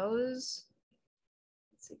shows.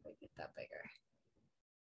 Let's see if I can get that bigger.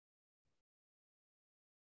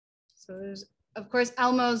 So there's, of course,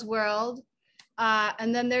 Elmo's World.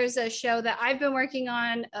 And then there's a show that I've been working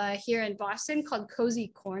on here in Boston called Cozy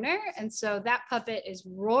Corner. And so that puppet is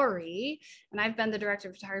Rory, and I've been the director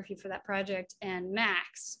of photography for that project, and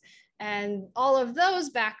Max. And all of those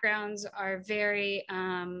backgrounds are very,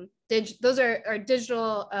 those are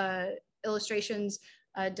digital illustrations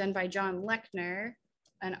done by John Lechner,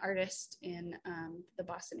 an artist in the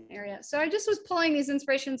Boston area. So I just was pulling these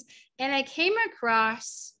inspirations, and I came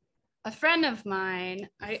across a friend of mine.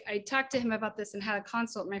 I talked to him about this and had a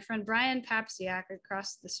consult. My friend Brian Papsiak,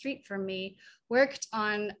 across the street from me, worked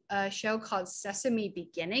on a show called Sesame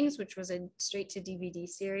Beginnings, which was a straight to DVD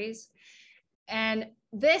series. And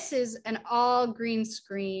this is an all green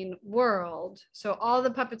screen world. So all the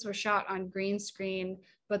puppets were shot on green screen,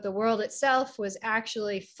 but the world itself was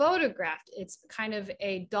actually photographed. It's kind of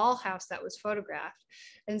a dollhouse that was photographed.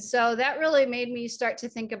 And so that really made me start to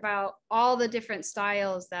think about all the different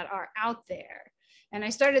styles that are out there. And I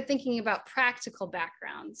started thinking about practical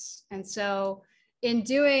backgrounds. And so in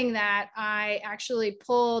doing that, I actually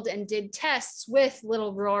pulled and did tests with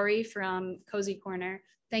little Rory from Cozy Corner.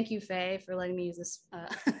 Thank you, Faye, for letting me use this,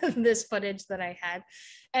 this footage that I had.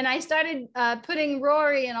 And I started putting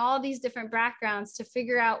Rory in all these different backgrounds to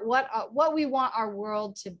figure out what we want our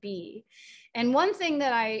world to be. And one thing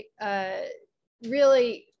that I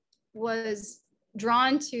really was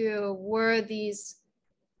drawn to were these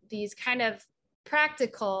kind of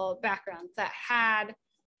practical backgrounds that had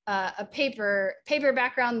a paper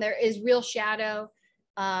background. There is real shadow.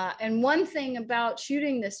 And one thing about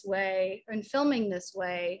shooting this way and filming this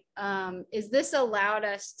way is this allowed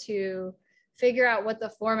us to figure out what the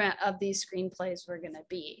format of these screenplays were going to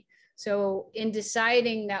be. So in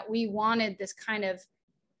deciding that we wanted this kind of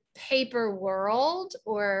paper world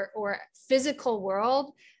or physical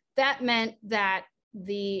world, that meant that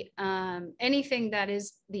the anything that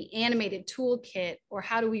is the animated toolkit, or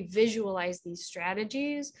how do we visualize these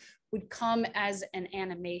strategies, would come as an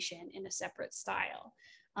animation in a separate style.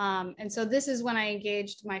 And so this is when I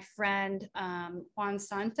engaged my friend Juan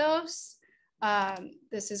Santos.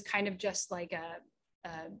 This is kind of just like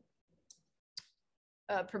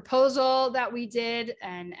a proposal that we did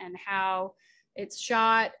and how it's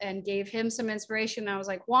shot, and gave him some inspiration. I was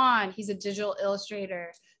like, Juan, he's a digital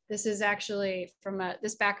illustrator. This is actually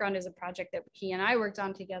this background is a project that he and I worked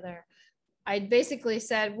on together. I basically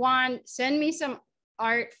said, Juan, send me some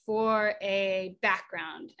art for a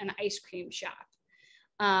background, an ice cream shop.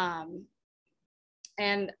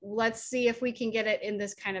 And let's see if we can get it in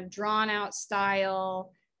this kind of drawn out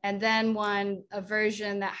style. And then a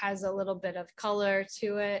version that has a little bit of color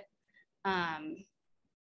to it.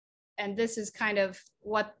 And this is kind of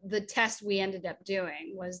what the test we ended up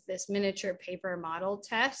doing, was this miniature paper model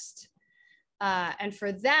test. And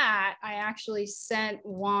for that, I actually sent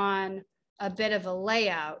Juan a bit of a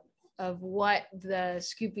layout what the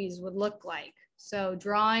Scoopies would look like. So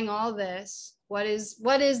drawing all this, what is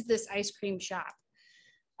this ice cream shop?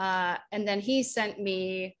 And then he sent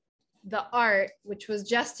me the art, which was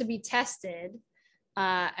just to be tested.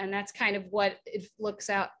 And that's kind of what it looks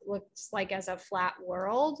like as a flat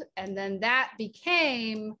world. And then that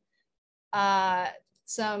became a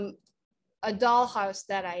dollhouse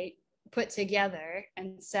that I put together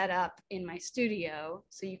and set up in my studio.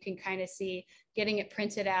 So you can kind of see getting it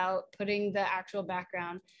printed out, putting the actual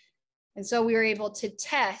background. And so we were able to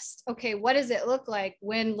test, okay, what does it look like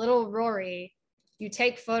when little Rory, you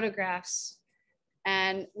take photographs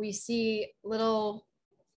and we see little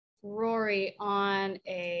Rory in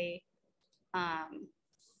a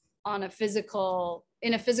physical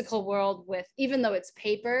world with, even though it's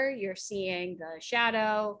paper, you're seeing the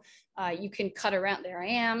shadow. You can cut around, there I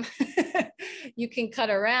am. You can cut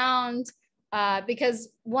around because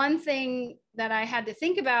one thing that I had to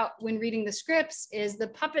think about when reading the scripts is the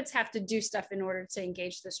puppets have to do stuff in order to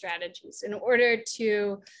engage the strategies, in order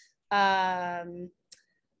to,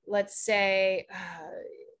 let's say,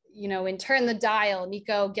 in Turn the Dial,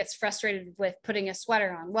 Nico gets frustrated with putting a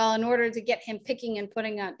sweater on. Well, in order to get him picking and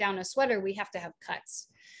putting down a sweater, we have to have cuts.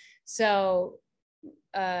 So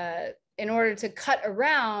in order to cut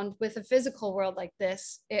around with a physical world like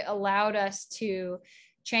this, it allowed us to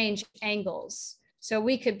change angles. So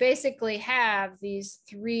we could basically have these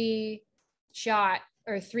 3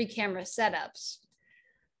 camera setups.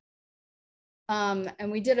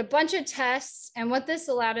 And we did a bunch of tests. And what this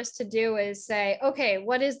allowed us to do is say, okay,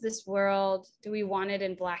 what is this world? Do we want it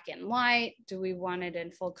in black and white? Do we want it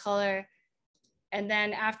in full color? And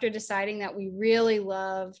then after deciding that we really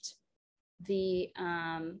loved the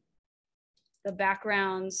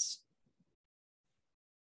backgrounds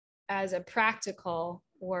as a practical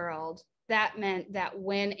world, that meant that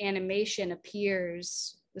when animation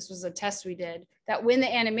appears, this was a test we did, that when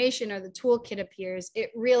the animation or the toolkit appears,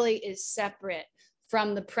 it really is separate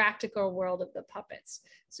from the practical world of the puppets.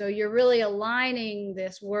 So you're really aligning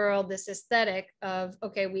this world, this aesthetic of,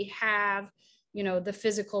 okay, we have, the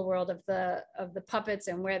physical world of the puppets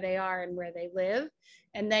and where they are and where they live.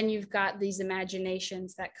 And then you've got these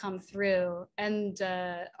imaginations that come through and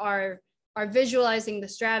are visualizing the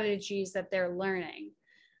strategies that they're learning.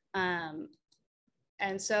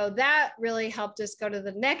 And so that really helped us go to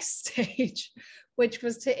the next stage, which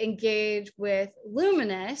was to engage with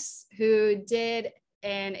Luminous, who did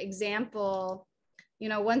an example,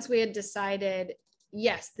 once we had decided,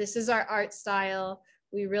 yes, this is our art style.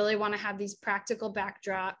 We really want to have these practical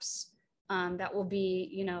backdrops that will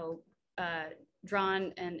be,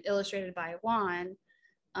 drawn and illustrated by Juan.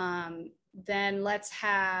 Then let's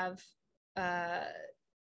have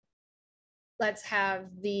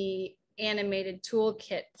the animated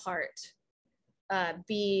toolkit part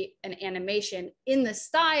be an animation in the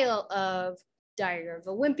style of Diary of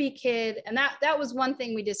a Wimpy Kid. And that was one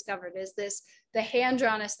thing we discovered, is the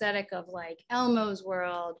hand-drawn aesthetic of like Elmo's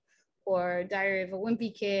World or Diary of a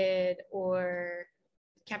Wimpy Kid or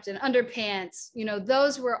Captain Underpants.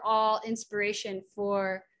 Those were all inspiration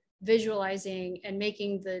for visualizing and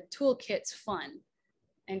making the toolkits fun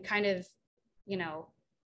and kind of,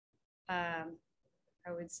 I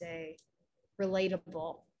would say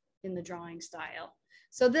relatable in the drawing style.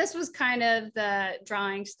 So this was kind of the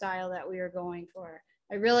drawing style that we were going for.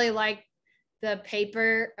 I really like the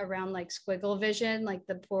paper around like squiggle vision, like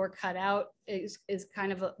the poor cutout is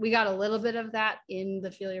kind of, we got a little bit of that in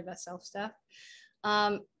the Feel Your Best Self stuff.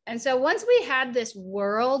 And so once we had this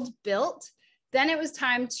world built, then it was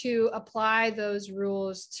time to apply those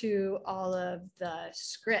rules to all of the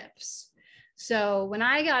scripts. So when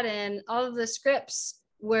I got in, all of the scripts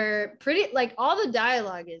were pretty, like all the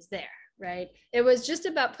dialogue is there, right? It was just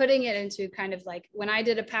about putting it into kind of like, when I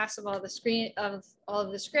did a pass of all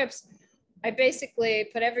the scripts, I basically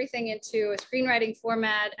put everything into a screenwriting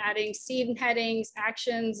format, adding scene headings,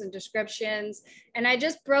 actions, and descriptions. And I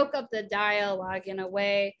just broke up the dialogue in a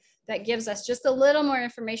way that gives us just a little more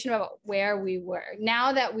information about where we were.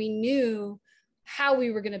 Now that we knew how we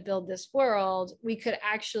were going to build this world, we could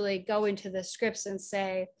actually go into the scripts and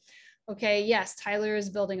say, okay, yes, Tyler is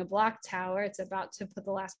building a block tower. It's about to put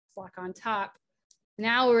the last block on top.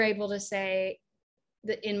 Now we're able to say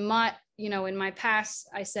that in my past,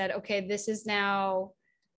 I said, okay, this is now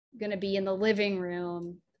going to be in the living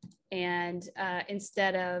room. And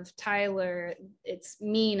instead of Tyler, it's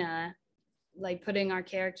Mena, like putting our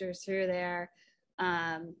characters through there.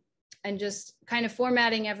 And just kind of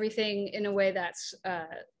formatting everything in a way that's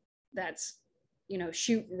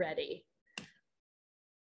shoot ready.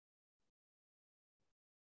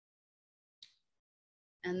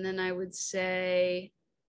 And then I would say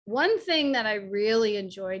one thing that I really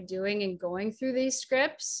enjoyed doing and going through these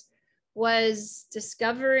scripts was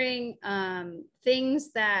discovering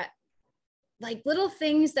things that, like little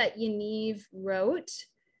things that Yanniv wrote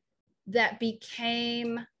that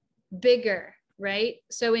became bigger, right?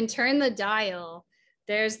 So in Turn the Dial,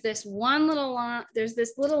 there's this little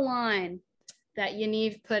line that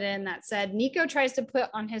Yanniv put in that said, Nico tries to put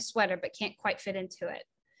on his sweater, but can't quite fit into it.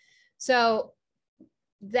 So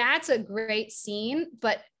that's a great scene,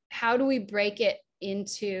 but how do we break it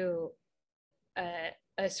into a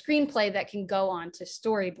screenplay that can go on to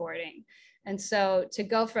storyboarding? And so to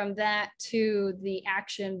go from that to the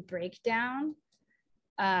action breakdown,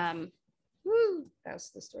 that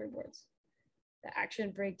was the storyboards. The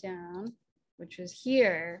action breakdown, which was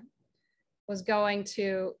here, was going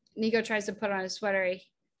to, Nico tries to put on his sweater,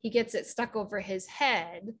 he gets it stuck over his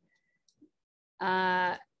head.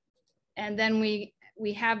 And then we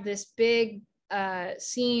have this big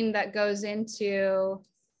scene that goes into,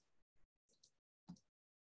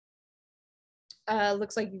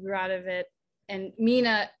 looks like you grew out of it. And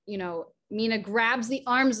Mena, Mena grabs the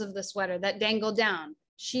arms of the sweater that dangle down.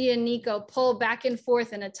 She and Nico pull back and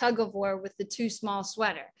forth in a tug of war with the too small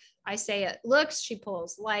sweater. I say it looks, she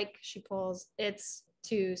pulls, like, she pulls, it's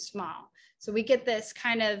too small. So we get this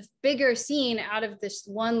kind of bigger scene out of this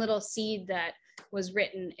one little seed that was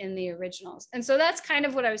written in the originals. And so that's kind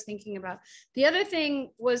of what I was thinking about. The other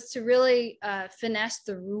thing was to really finesse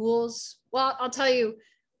the rules. Well, I'll tell you,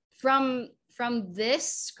 from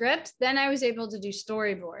this script, then I was able to do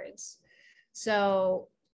storyboards. So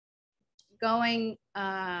going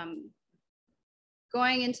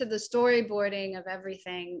into the storyboarding of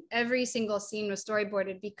everything, every single scene was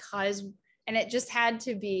storyboarded because, and it just had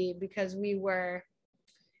to be because we were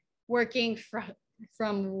working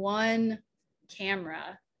from one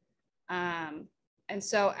camera. And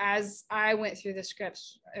so as I went through the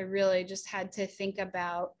scripts, I really just had to think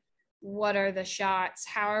about what are the shots,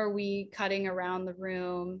 how are we cutting around the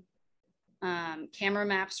room. Camera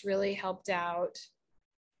maps really helped out.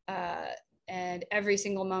 And every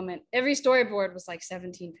single moment, every storyboard was like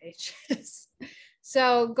 17 pages.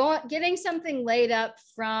 So getting something laid up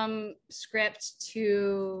from script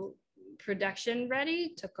to production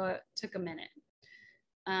ready took a minute.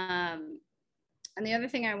 And the other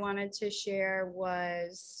thing I wanted to share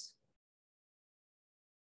was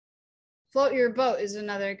Float Your Boat is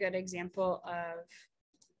another good example of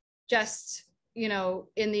just, in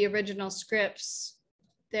the original scripts,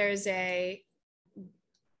 there's the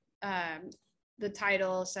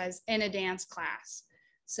title says in a dance class.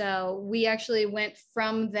 So we actually went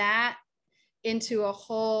from that into a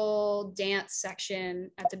whole dance section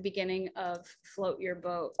at the beginning of Float Your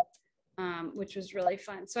Boat, which was really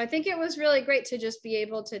fun. So I think it was really great to just be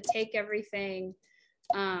able to take everything,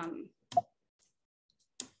 and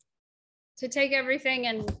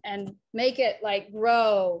make it like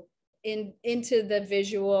grow into the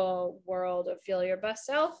visual world of Feel Your Best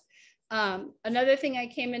Self. Another thing I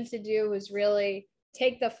came in to do was really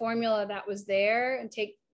take the formula that was there and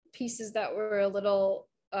take pieces that were a little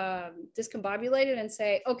discombobulated and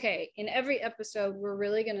say, okay, in every episode, we're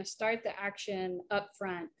really going to start the action up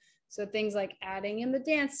front. So things like adding in the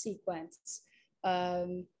dance sequence,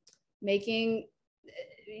 making,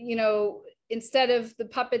 instead of the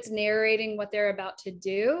puppets narrating what they're about to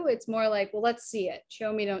do, it's more like, well, let's see it.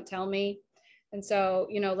 Show me, don't tell me. And so,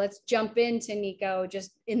 let's jump into Nico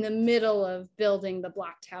just in the middle of building the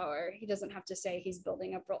block tower. He doesn't have to say he's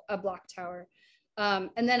building a block tower. And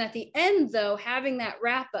then at the end, though, having that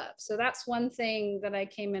wrap up. So that's one thing that I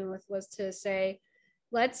came in with, was to say,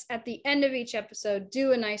 let's at the end of each episode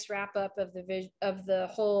do a nice wrap up of the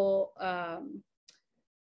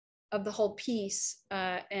whole piece,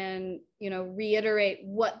 and reiterate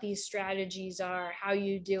what these strategies are, how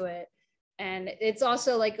you do it. And it's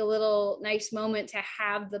also like a little nice moment to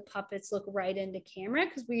have the puppets look right into camera,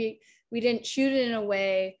 because we didn't shoot it in a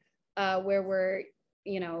way where we're,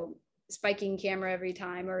 spiking camera every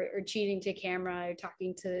time or cheating to camera or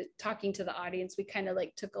talking to the audience. We kind of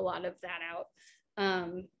like took a lot of that out.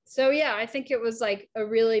 So yeah, I think it was like a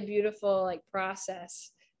really beautiful like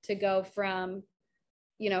process to go from,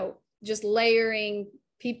 just layering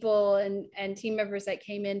people and team members that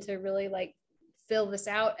came in to really like fill this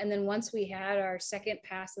out. And then once we had our second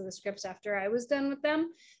pass of the scripts after I was done with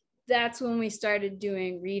them, that's when we started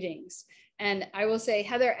doing readings. And I will say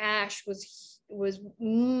Heather Ash was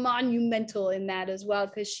monumental in that as well,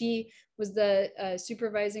 because she was the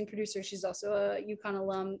supervising producer. She's also a UConn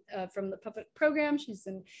alum from the puppet program. She's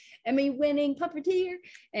an Emmy-winning puppeteer,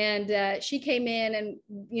 and she came in and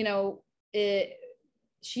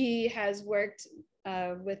she has worked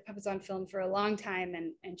with Puppets on Film for a long time.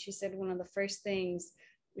 And she said one of the first things,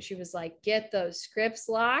 she was like, get those scripts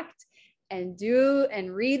locked and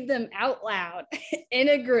read them out loud in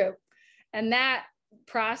a group. And that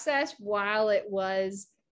process, while it was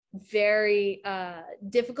very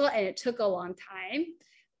difficult and it took a long time,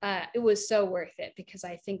 it was so worth it, because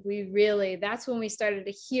I think that's when we started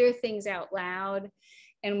to hear things out loud,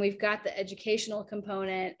 and we've got the educational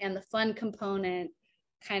component and the fun component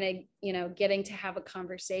kind of, you know, getting to have a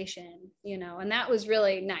conversation, you know, and that was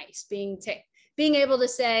really nice, being able to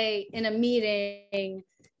say in a meeting,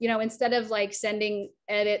 you know, instead of like sending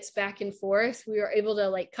edits back and forth, we were able to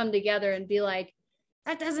like come together and be like,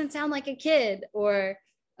 that doesn't sound like a kid, or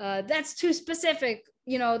that's too specific,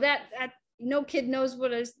 you know, that no kid knows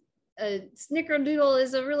what a snickerdoodle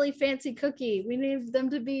is, a really fancy cookie. We need them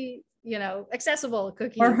to be, you know, accessible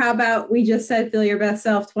cookies. Or how about we just said, feel your best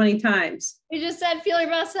self 20 times. We just said, feel your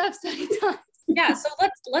best self 20 times. Yeah, so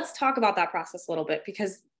let's talk about that process a little bit,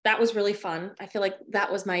 because that was really fun. I feel like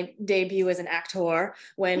that was my debut as an actor,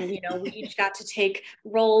 when, you know, we each got to take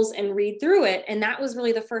roles and read through it. And that was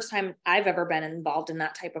really the first time I've ever been involved in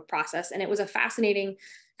that type of process. And it was a fascinating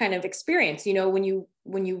kind of experience. You know, when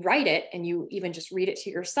you write it and you even just read it to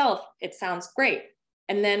yourself, it sounds great.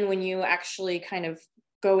 And then when you actually kind of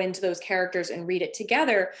go into those characters and read it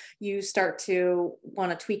together, you start to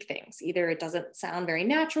want to tweak things. Either it doesn't sound very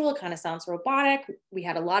natural, it kind of sounds robotic. We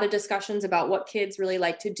had a lot of discussions about what kids really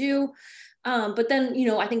like to do. But then, you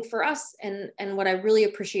know, I think for us, and what I really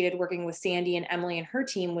appreciated working with Sandy and Emily and her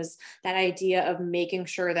team, was that idea of making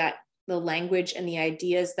sure that the language and the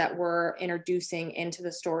ideas that we're introducing into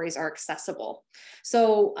the stories are accessible.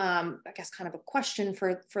 So I guess kind of a question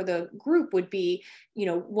for the group would be, you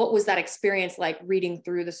know, what was that experience like reading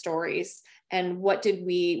through the stories, and what do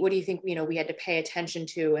you think, you know, we had to pay attention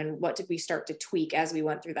to, and what did we start to tweak as we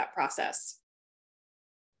went through that process?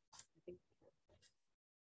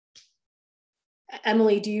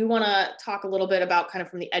 Emily, do you want to talk a little bit about, kind of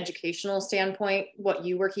from the educational standpoint, what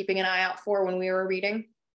you were keeping an eye out for when we were reading?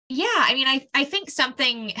 Yeah, I mean, I think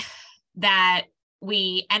something that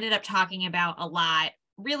we ended up talking about a lot,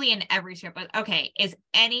 really in every script, was, okay, is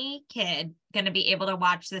any kid going to be able to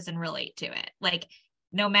watch this and relate to it? Like,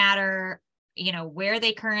 no matter, you know, where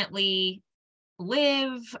they currently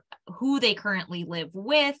live, who they currently live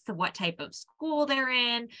with, what type of school they're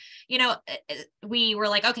in, you know, we were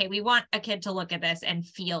like, okay, we want a kid to look at this and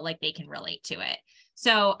feel like they can relate to it.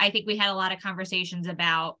 So I think we had a lot of conversations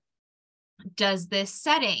about, is this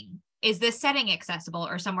setting accessible,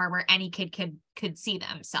 or somewhere where any kid could see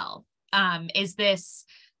themselves? Is this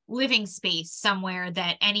living space somewhere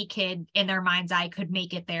that any kid in their mind's eye could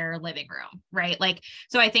make it their living room, right? Like,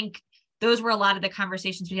 so I think those were a lot of the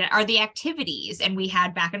conversations we had. Are the activities, and we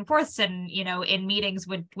had back and forths, and, you know, in meetings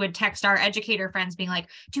would text our educator friends being like,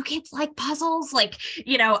 do kids like puzzles? Like,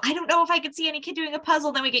 you know, I don't know if I could see any kid doing a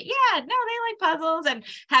puzzle. Then we get, yeah, no, they like puzzles, and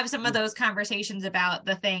have some of those conversations about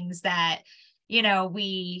the things that, you know,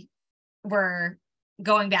 we were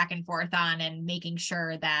going back and forth on, and making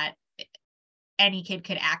sure that any kid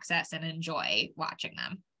could access and enjoy watching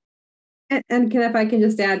them. And if I can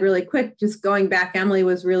just add really quick, just going back, Emily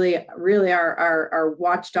was really our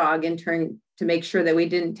watchdog in turn to make sure that we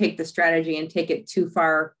didn't take the strategy and take it too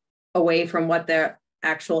far away from what the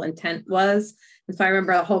actual intent was. And so I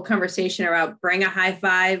remember the whole conversation about bring a high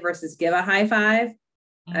five versus give a high five.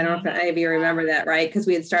 I don't know if any of you remember that, right? Because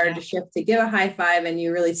we had started to shift to give a high five, and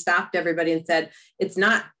you really stopped everybody and said, it's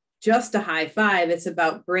not just a high five, it's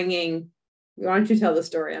about bringing. Why don't you tell the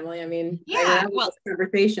story, Emily? I mean, yeah, well,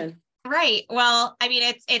 conversation. Right. Well, I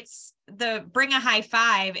mean, it's the bring a high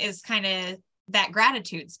five is kind of that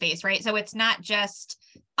gratitude space, right? So it's not just,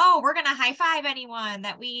 oh, we're going to high five anyone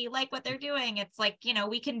that we like what they're doing. It's like, you know,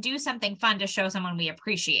 we can do something fun to show someone we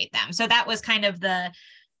appreciate them. So that was kind of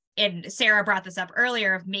and Sarah brought this up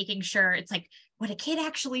earlier, of making sure it's like, would a kid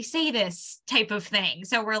actually say this type of thing?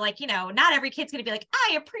 So we're like, you know, not every kid's going to be like,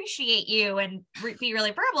 I appreciate you, and be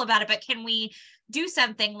really verbal about it, but can we do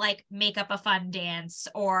something like make up a fun dance?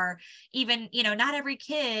 Or even, you know, not every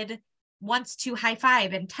kid wants to high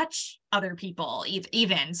five and touch other people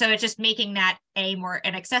even. So it's just making that an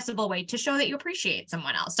accessible way to show that you appreciate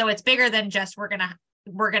someone else. So it's bigger than just, we're going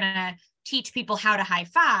to teach people how to high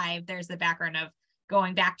five. There's the background of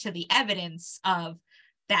going back to the evidence of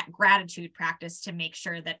that gratitude practice to make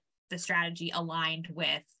sure that the strategy aligned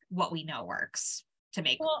with what we know works to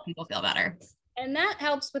make people feel better. And that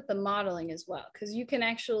helps with the modeling as well, because you can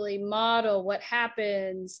actually model what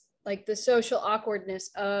happens, like the social awkwardness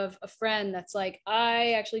of a friend that's like,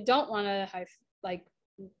 I actually don't want to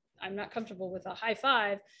I'm not comfortable with a high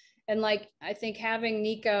five. And like, I think having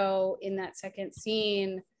Nico in that second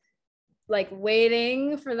scene, like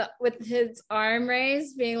waiting for with his arm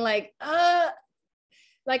raised, being like,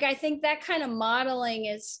 like, I think that kind of modeling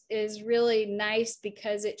is really nice,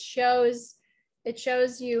 because it shows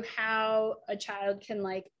you how a child can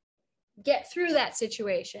like get through that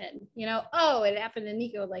situation. You know, oh, it happened to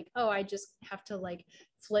Nico, like, oh, I just have to like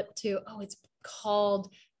flip to, oh, it's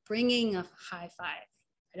called bringing a high five.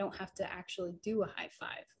 I don't have to actually do a high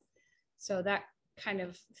five. So that kind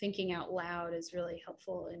of thinking out loud is really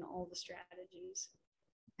helpful in all the strategies.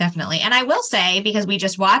 Definitely. And I will say, because we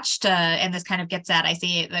just watched, and this kind of gets at, I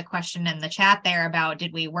see the question in the chat there about,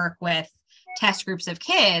 did we work with test groups of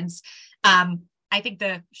kids? I think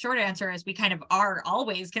the short answer is we kind of are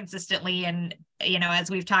always consistently. And, you know,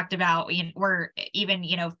 as we've talked about, we're even,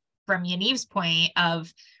 you know, from Yanniv's point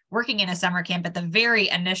of working in a summer camp at the very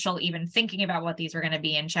initial, even thinking about what these were going to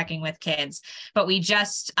be and checking with kids. But we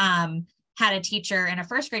just had a teacher in a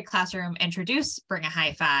first grade classroom introduce Bring a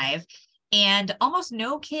High Five. And almost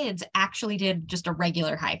no kids actually did just a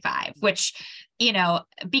regular high five, which, you know,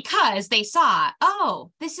 because they saw,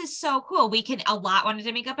 oh, this is so cool. A lot wanted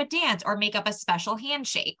to make up a dance or make up a special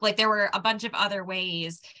handshake. Like there were a bunch of other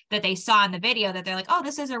ways that they saw in the video that they're like, oh,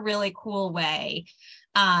 this is a really cool way.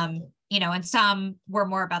 You know, and some were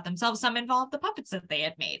more about themselves. Some involved the puppets that they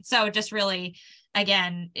had made. So just really,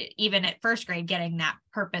 again, even at first grade, getting that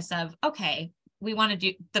purpose of, okay, we want to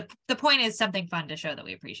do, the point is something fun to show that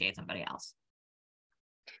we appreciate somebody else.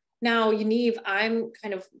 Now, Yanniv, I'm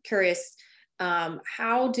kind of curious,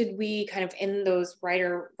 how did we kind of in those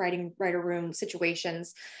writer room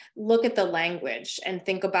situations look at the language and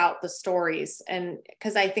think about the stories? And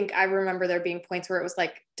because I think I remember there being points where it was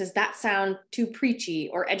like, does that sound too preachy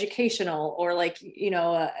or educational, or like, you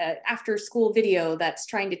know, a after school video that's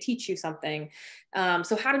trying to teach you something?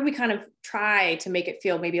 So how did we kind of try to make it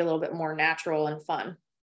feel maybe a little bit more natural and fun?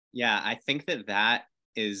 Yeah, I think that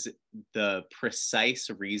is the precise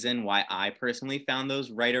reason why I personally found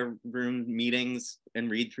those writer room meetings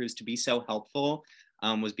and read-throughs to be so helpful,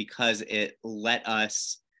 was because it let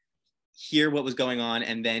us hear what was going on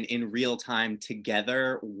and then in real time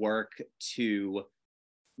together work to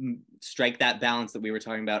strike that balance that we were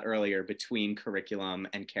talking about earlier between curriculum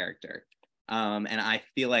and character. And I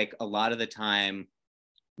feel like a lot of the time,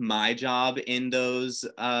 my job in those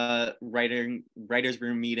writers'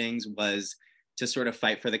 room meetings was to sort of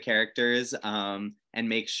fight for the characters, and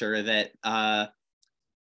make sure that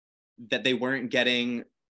that they weren't getting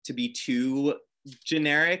to be too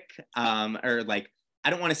generic, or like, I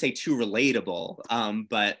don't want to say too relatable,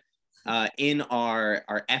 but in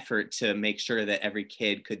our effort to make sure that every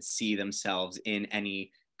kid could see themselves in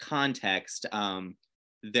any context,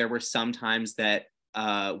 there were some times that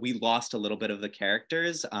we lost a little bit of the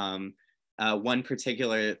characters. One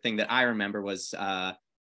particular thing that I remember was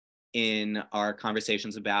in our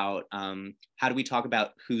conversations about how do we talk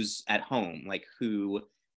about who's at home, like who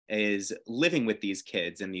is living with these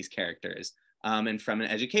kids and these characters. And from an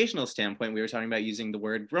educational standpoint, we were talking about using the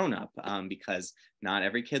word grown-up, because not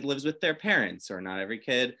every kid lives with their parents, or not every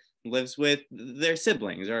kid lives with their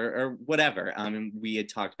siblings, or whatever. And we had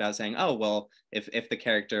talked about saying, oh, well, if the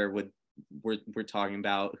character we're talking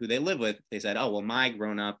about who they live with, they said, oh, well, my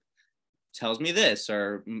grown-up tells me this,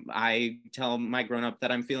 or I tell my grown-up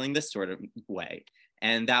that I'm feeling this sort of way.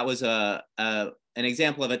 And that was an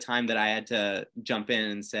example of a time that I had to jump in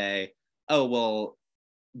and say, oh, well,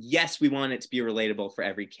 yes, we want it to be relatable for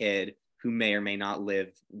every kid who may or may not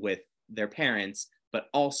live with their parents, but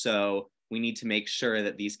also we need to make sure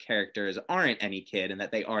that these characters aren't any kid and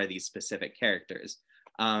that they are these specific characters.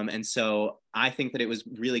 And so I think that it was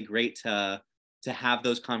really great to have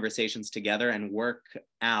those conversations together and work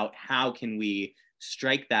out how can we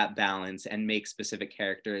strike that balance and make specific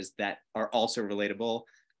characters that are also relatable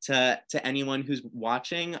to anyone who's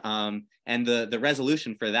watching. And the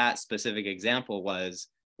resolution for that specific example was,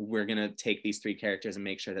 we're going to take these three characters and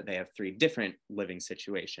make sure that they have three different living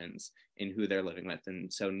situations in who they're living with.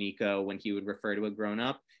 And so Nico, when he would refer to a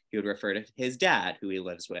grown-up, he would refer to his dad, who he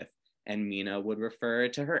lives with, and Mena would refer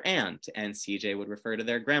to her aunt, and CJ would refer to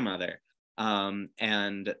their grandmother.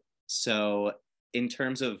 And so in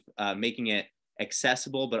terms of making it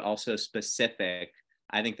accessible but also specific,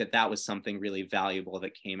 I think that was something really valuable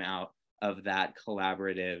that came out of that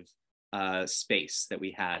collaborative space that we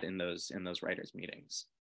had in those writers' meetings.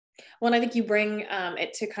 Well, and I think you bring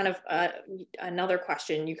it to kind of another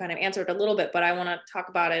question. You kind of answered a little bit, but I want to talk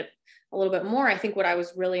about it a little bit more. I think what I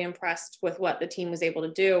was really impressed with what the team was able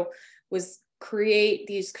to do was create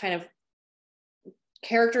these kind of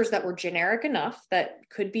characters that were generic enough that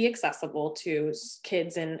could be accessible to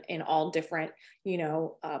kids in all different,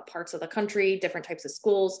 parts of the country, different types of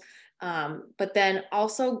schools. But then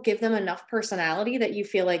also give them enough personality that you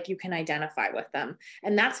feel like you can identify with them.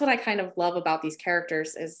 And that's what I kind of love about these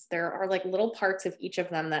characters, is there are like little parts of each of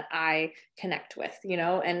them that I connect with,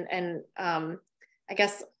 and I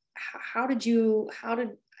guess, how did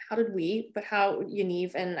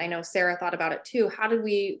Yanniv, and I know Sarah thought about it too, how did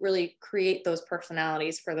we really create those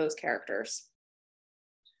personalities for those characters?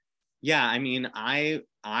 Yeah, I mean, I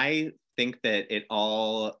think that it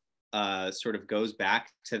all sort of goes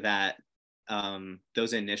back to that,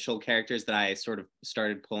 those initial characters that I sort of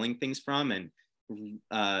started pulling things from, and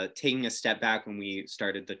taking a step back when we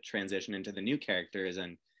started the transition into the new characters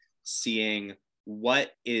and seeing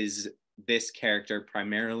what is this character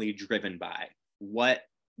primarily driven by, what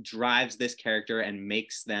drives this character and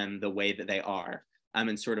makes them the way that they are,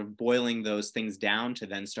 and sort of boiling those things down to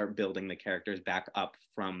then start building the characters back up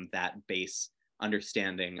from that base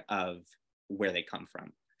understanding of where they come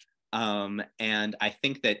from. And I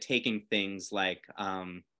think that taking things like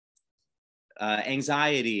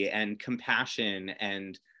anxiety and compassion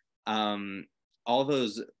and all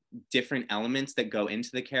those different elements that go into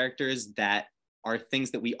the characters that are things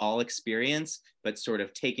that we all experience, but sort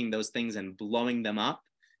of taking those things and blowing them up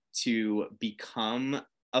to become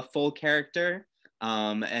a full character.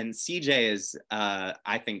 And CJ is,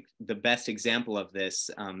 I think, the best example of this,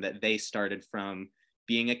 that they started from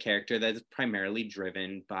being a character that is primarily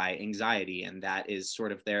driven by anxiety, and that is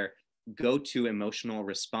sort of their go-to emotional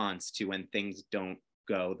response to when things don't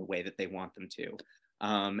go the way that they want them to.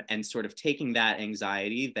 And sort of taking that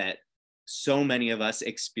anxiety that so many of us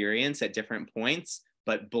experience at different points,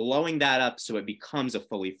 but blowing that up so it becomes a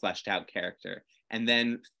fully fleshed out character. And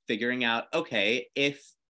then figuring out, okay, if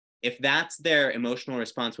that's their emotional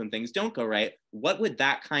response when things don't go right, what would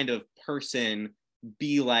that kind of person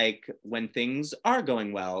be like when things are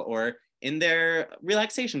going well, or in their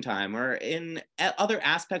relaxation time, or in other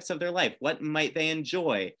aspects of their life? What might they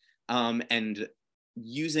enjoy? And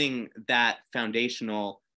using that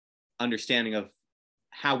foundational understanding of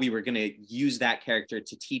how we were going to use that character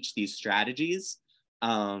to teach these strategies,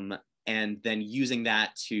 and then using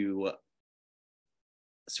that to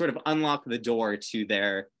sort of unlock the door to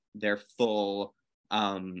their full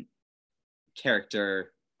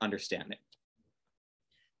character understanding.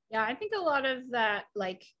 Yeah, I think a lot of that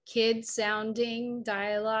like kid sounding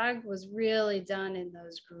dialogue was really done in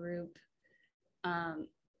those group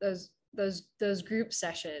those group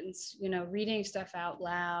sessions, reading stuff out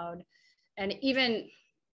loud. And even,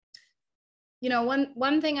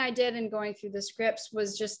 one thing I did in going through the scripts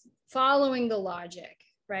was just following the logic,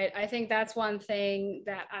 right? I think that's one thing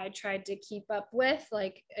that I tried to keep up with.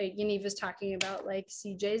 Like Yanniv was talking about, like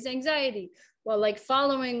CJ's anxiety. Well, like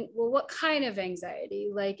following, what kind of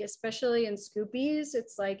anxiety? Like, especially in Scoopies,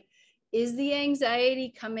 it's like, is the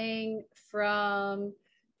anxiety coming from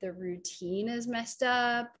the routine is messed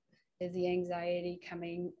up? Is the anxiety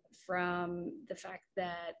coming from the fact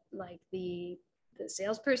that like the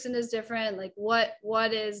salesperson is different? Like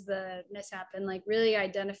what is the mishap? And like really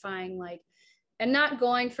identifying like, and not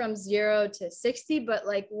going from 0 to 60, but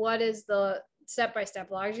like what is the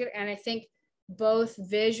step-by-step logic? And I think both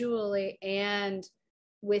visually and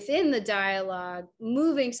within the dialogue,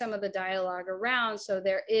 moving some of the dialogue around so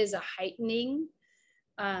there is a heightening,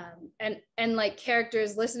 and like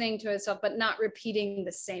characters listening to itself but not repeating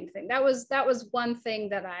the same thing. That was one thing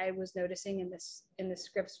that I was noticing in the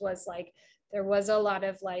scripts, was like there was a lot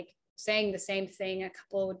of like saying the same thing a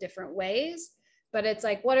couple of different ways, but it's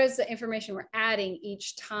like, what is the information we're adding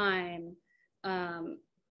each time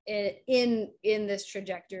in this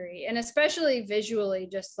trajectory? And especially visually,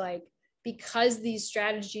 just like because these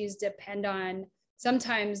strategies depend on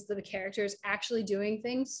sometimes the characters actually doing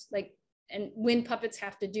things, like, and when puppets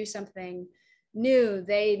have to do something new,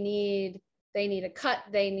 they need a cut,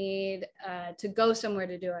 they need to go somewhere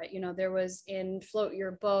to do it. There was in Float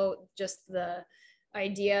Your Boat just the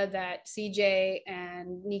idea that CJ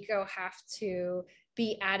and Nico have to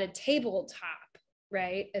be at a tabletop,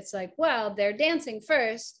 right? It's like, well, they're dancing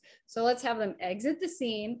first, so let's have them exit the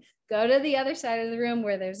scene, go to the other side of the room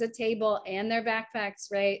where there's a table and their backpacks,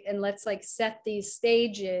 right? And let's like set these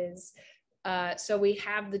stages so we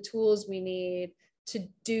have the tools we need to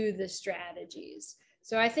do the strategies.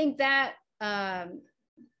 So I think that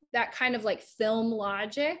that kind of like film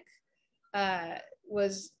logic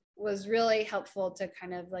was really helpful to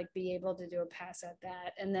kind of like be able to do a pass at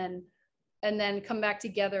that, and then come back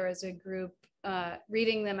together as a group,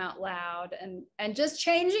 reading them out loud and just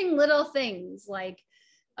changing little things like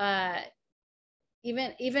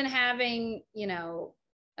even having,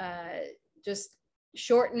 just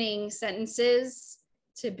shortening sentences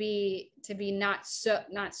to be not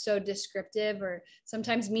so descriptive, or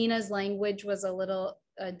sometimes Mena's language was a little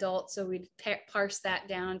adult, so we'd parse that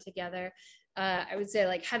down together. I would say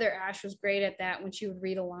like Heather Ash was great at that. When she would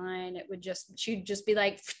read a line, she'd just be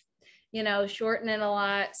like, shorten it a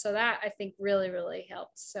lot. So that I think really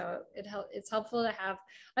helped. So it's helpful to have.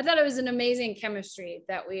 I thought it was an amazing chemistry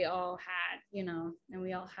that we all had, and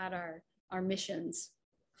we all had our missions.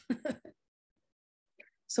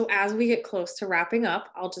 So as we get close to wrapping up,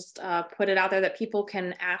 I'll just put it out there that people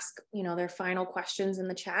can ask, their final questions in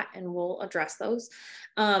the chat, and we'll address those.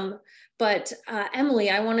 But Emily,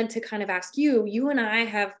 I wanted to kind of ask you and I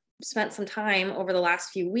have spent some time over the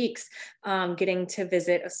last few weeks getting to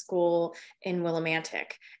visit a school in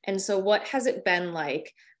Willimantic. And so what has it been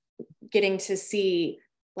like getting to see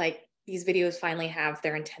like these videos finally have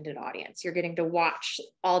their intended audience? You're getting to watch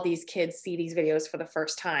all these kids see these videos for the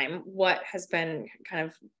first time. What has been kind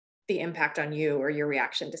of the impact on you or your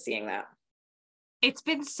reaction to seeing that? It's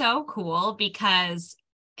been so cool because,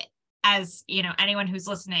 as anyone who's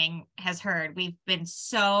listening has heard, we've been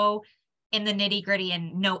so in the nitty gritty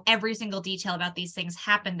and know every single detail about these things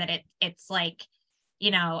happen that it's like,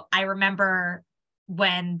 I remember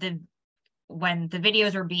when the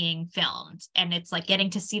videos were being filmed, and it's like getting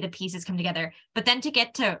to see the pieces come together, but then to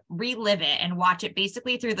get to relive it and watch it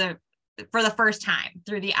basically for the first time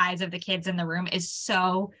through the eyes of the kids in the room is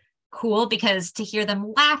so cool, because to hear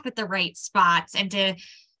them laugh at the right spots and to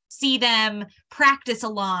see them practice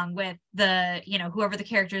along with the, whoever the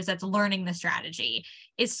character is that's learning the strategy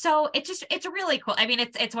is so, it's really cool. I mean,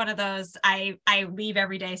 it's one of those, I leave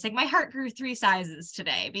every day saying my heart grew 3 sizes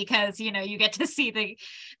today, because, you get to see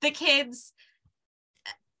the kids.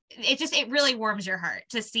 It really warms your heart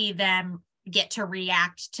to see them get to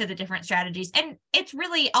react to the different strategies. And it's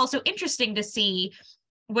really also interesting to see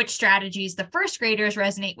which strategies the first graders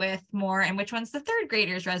resonate with more and which ones the third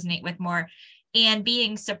graders resonate with more, and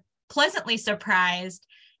being pleasantly surprised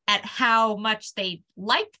at how much they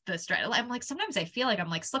liked the strategy. I'm like, sometimes I feel like I'm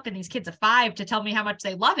like slipping these kids a 5 to tell me how much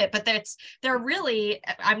they love it, but they're really,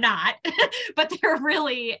 I'm not, but they're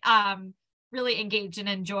really, really engaged in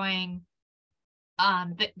enjoying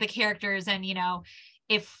the characters. And,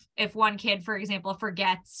 if one kid, for example,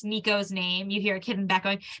 forgets Nico's name, you hear a kid in the back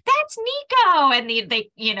going, "That's Nico," and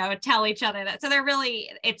they tell each other that. So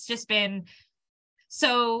it's just been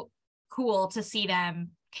so cool to see them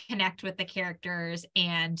connect with the characters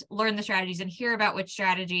and learn the strategies and hear about which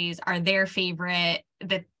strategies are their favorite,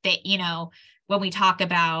 that they, when we talk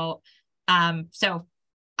about, so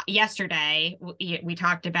yesterday we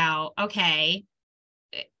talked about, okay,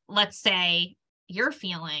 let's say you're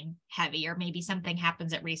feeling heavy, or maybe something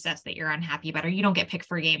happens at recess that you're unhappy about, or you don't get picked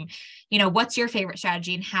for a game, what's your favorite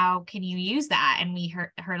strategy and how can you use that? And we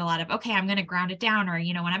heard a lot of, okay, I'm going to ground it down, or,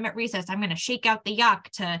 when I'm at recess, I'm going to shake out the yuck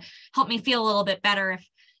to help me feel a little bit better if,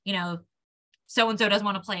 so-and-so doesn't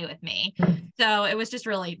want to play with me. So it was just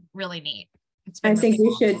really, really neat. I think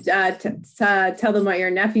you should tell them what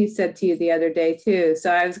your nephew said to you the other day too.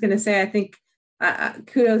 So I was going to say, I think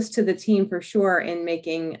kudos to the team for sure in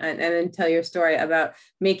making, and then tell your story about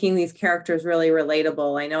making these characters really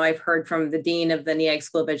relatable. I know I've heard from the dean of the NEAG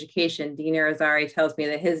School of Education, Dean Arizari, tells me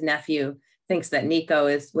that his nephew thinks that Nico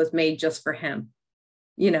was made just for him.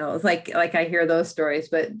 It's like I hear those stories,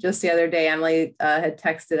 but just the other day, Emily had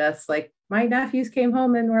texted us like, my nephews came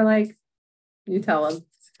home and were like, you tell them.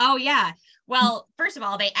 Oh yeah. Well, first of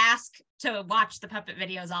all, they ask to watch the puppet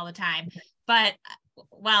videos all the time, but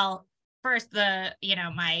first,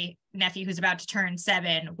 my nephew, who's about to turn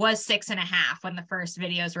 7, was 6.5 when the first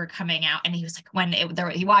videos were coming out. And he was like,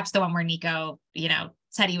 he watched the one where Nico,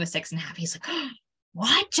 said he was 6.5. He's like, oh,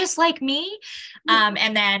 what? Just like me?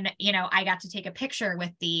 And then, I got to take a picture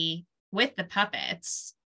with the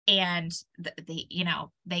puppets, and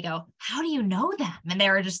they go, how do you know them? And they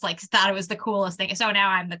were just like, thought it was the coolest thing. So now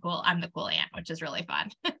I'm the cool aunt, which is really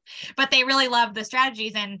fun. But they really love the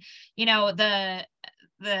strategies. And,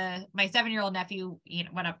 my 7-year-old nephew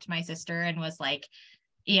went up to my sister and was like,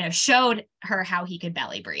 showed her how he could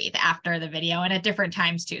belly breathe after the video, and at different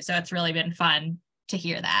times too. So it's really been fun to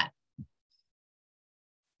hear that.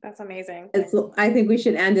 That's amazing. I think we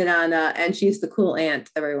should end it on, and she's the cool aunt,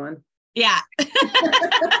 everyone. Yeah.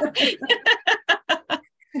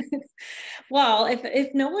 Well,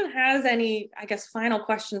 if no one has any, I guess, final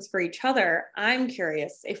questions for each other, I'm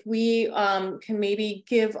curious if we can maybe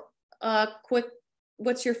give a quick,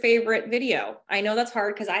 what's your favorite video? I know that's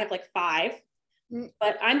hard because I have like 5,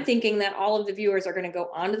 but I'm thinking that all of the viewers are going to go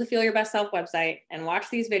onto the Feel Your Best Self website and watch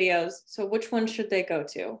these videos. So which one should they go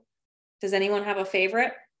to? Does anyone have a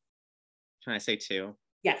favorite? Can I say two?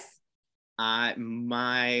 Yes.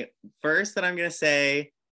 My first that I'm gonna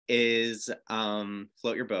say is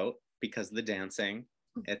Float Your Boat, because of the dancing.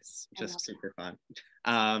 It's just super fun.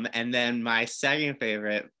 And then my second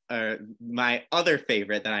favorite, or my other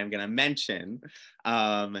favorite that I'm gonna mention,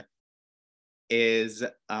 is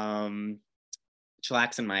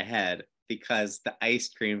Chillax in My Head, because the ice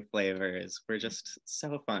cream flavors were just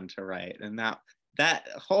so fun to write. And that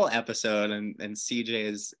whole episode and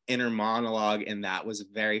CJ's inner monologue in that was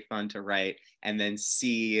very fun to write, and then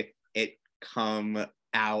see it come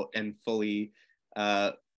out and fully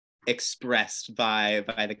expressed by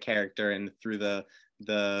the character and through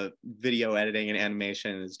the video editing and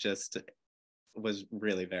animation was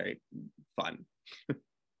really very fun.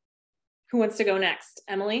 Who wants to go next?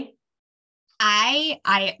 Emily?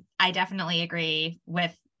 I definitely agree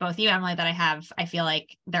with both you, Emily, that I feel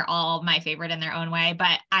like they're all my favorite in their own way,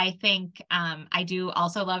 but I think I do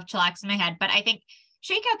also love Chillax in My Head, but I think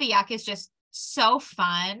Shake Out the Yuck is just so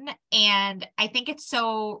fun, and I think it's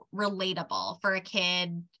so relatable for a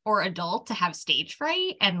kid or adult to have stage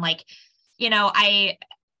fright. And like, you know,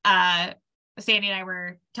 Sandy and I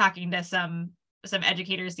were talking to some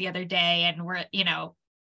educators the other day, and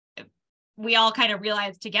we all kind of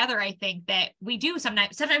realized together, I think, that we do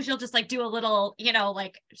sometimes you'll just like do a little,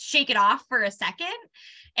 like shake it off for a second.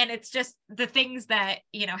 And it's just the things that,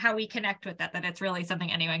 how we connect with that it's really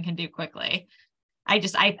something anyone can do quickly. I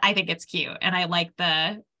think it's cute. And I like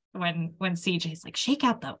when CJ's like, shake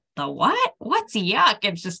out the what? What's yuck?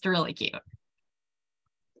 It's just really cute.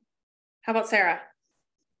 How about Sarah?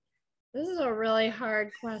 This is a really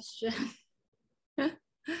hard question.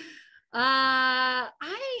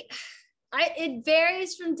 It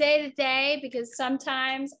varies from day to day, because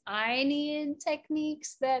sometimes I need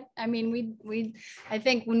techniques that, I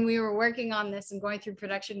think when we were working on this and going through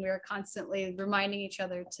production, we were constantly reminding each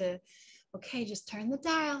other to, okay, just turn the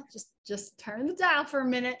dial, just turn the dial for a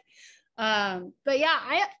minute. But yeah,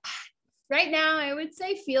 right now I would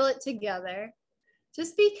say Feel It Together,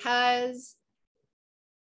 just because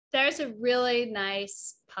there's a really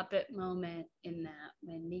nice puppet moment in that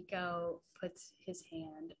when Nico puts his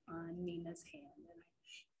hand on Mena's hand,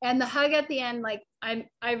 and the hug at the end. Like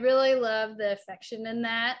I really love the affection in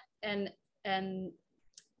that, and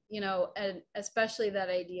especially that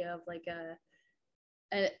idea of like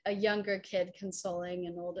a younger kid consoling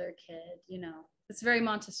an older kid. It's very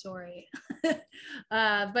Montessori.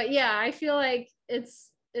 But yeah, I feel like it's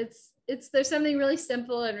there's something really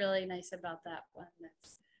simple and really nice about that one.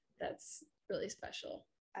 That's really special.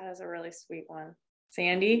 That is a really sweet one.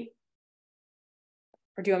 Sandy?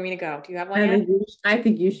 Or do you want me to go? Do you have one? I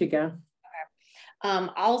think you should go. Okay.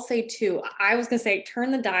 I'll say two. I was going to say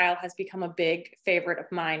Turn the Dial has become a big favorite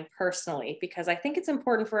of mine personally, because I think it's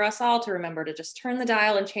important for us all to remember to just turn the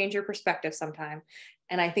dial and change your perspective sometime.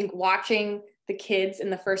 And I think watching the kids in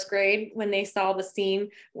the first grade, when they saw the scene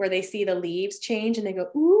where they see the leaves change and they go,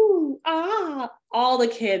 ooh, ah, all the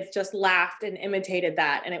kids just laughed and imitated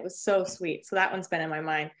that. And it was so sweet. So that one's been in my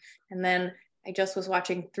mind. And then I just was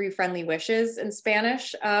watching 3 Friendly Wishes in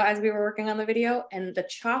Spanish as we were working on the video, and the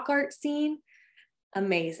chalk art scene,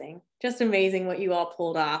 amazing. Just amazing what you all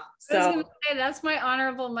pulled off. So I was gonna say, that's my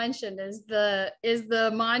honorable mention is the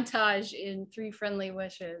montage in 3 Friendly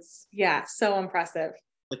Wishes. Yeah, so impressive.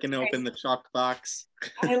 Looking open the chalk box.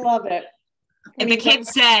 I love it. And the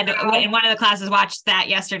kids said in one of the classes watched that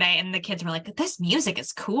yesterday, and the kids were like, "This music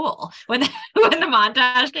is cool" when the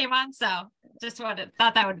montage came on. So this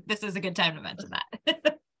is a good time to mention that.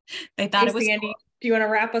 They thought it was Sandy, cool. do you want to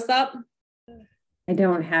wrap us up? I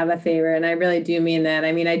don't have a favorite, and I really do mean that.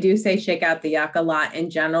 I do say Shake Out the Yuck a lot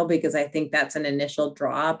in general, because I think that's an initial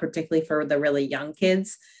draw, particularly for the really young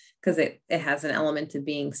kids, because it has an element of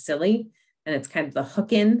being silly, and it's kind of the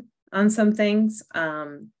hook in on some things.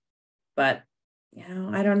 But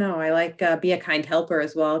I don't know. I like Be a Kind Helper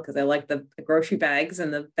as well, because I like the grocery bags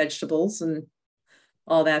and the vegetables and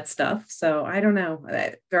all that stuff. So I don't know.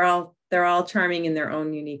 They're all charming in their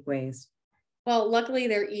own unique ways. Well, luckily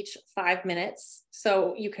they're each 5 minutes,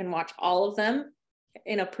 so you can watch all of them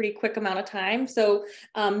in a pretty quick amount of time. So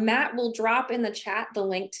Matt will drop in the chat the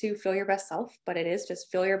link to Feel Your Best Self, but it is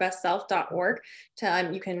just feelyourbestself.org.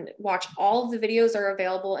 You can watch all of the videos are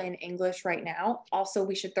available in English right now. Also,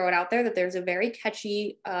 we should throw it out there that there's a very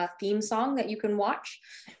catchy theme song that you can watch,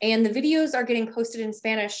 and the videos are getting posted in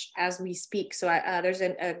Spanish as we speak. So there's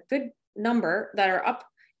a good number that are up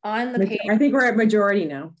on the page. I think we're at majority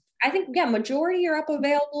now. I think, yeah, majority are up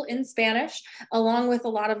available in Spanish, along with a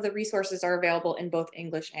lot of the resources are available in both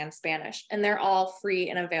English and Spanish, and they're all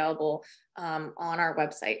free and available on our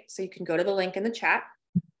website. So you can go to the link in the chat.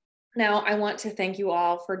 Now, I want to thank you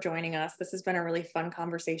all for joining us. This has been a really fun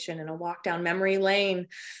conversation and a walk down memory lane.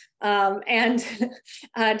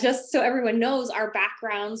 Just so everyone knows, our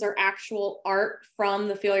backgrounds are actual art from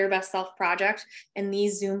the Feel Your Best Self project, and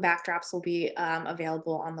these Zoom backdrops will be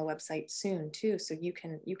available on the website soon too, so you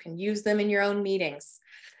can use them in your own meetings.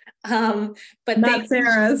 But not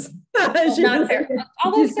Sarah's. Well, not Sarah.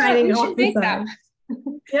 Although Sarah, we should make that.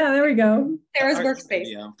 Yeah, there we go. Sarah's workspace.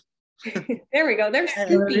 There we go. There's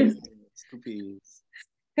Scoopies.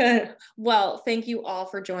 Well, thank you all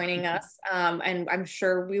for joining us. And I'm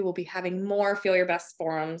sure we will be having more Feel Your Best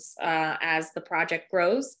forums as the project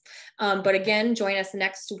grows. But again, join us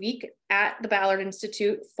next week at the Ballard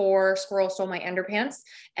Institute for Squirrel Stole My Underpants.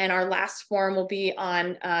 And our last forum will be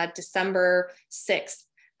on December 6th.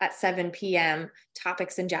 At 7 p.m.,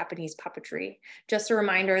 topics in Japanese puppetry. Just a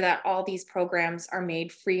reminder that all these programs are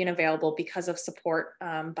made free and available because of support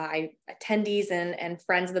by attendees and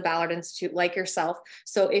friends of the Ballard Institute like yourself.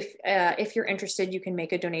 So if you're interested, you can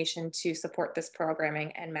make a donation to support this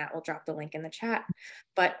programming, and Matt will drop the link in the chat.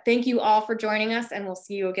 But thank you all for joining us, and we'll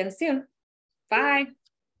see you again soon. Bye.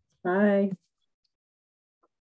 Bye.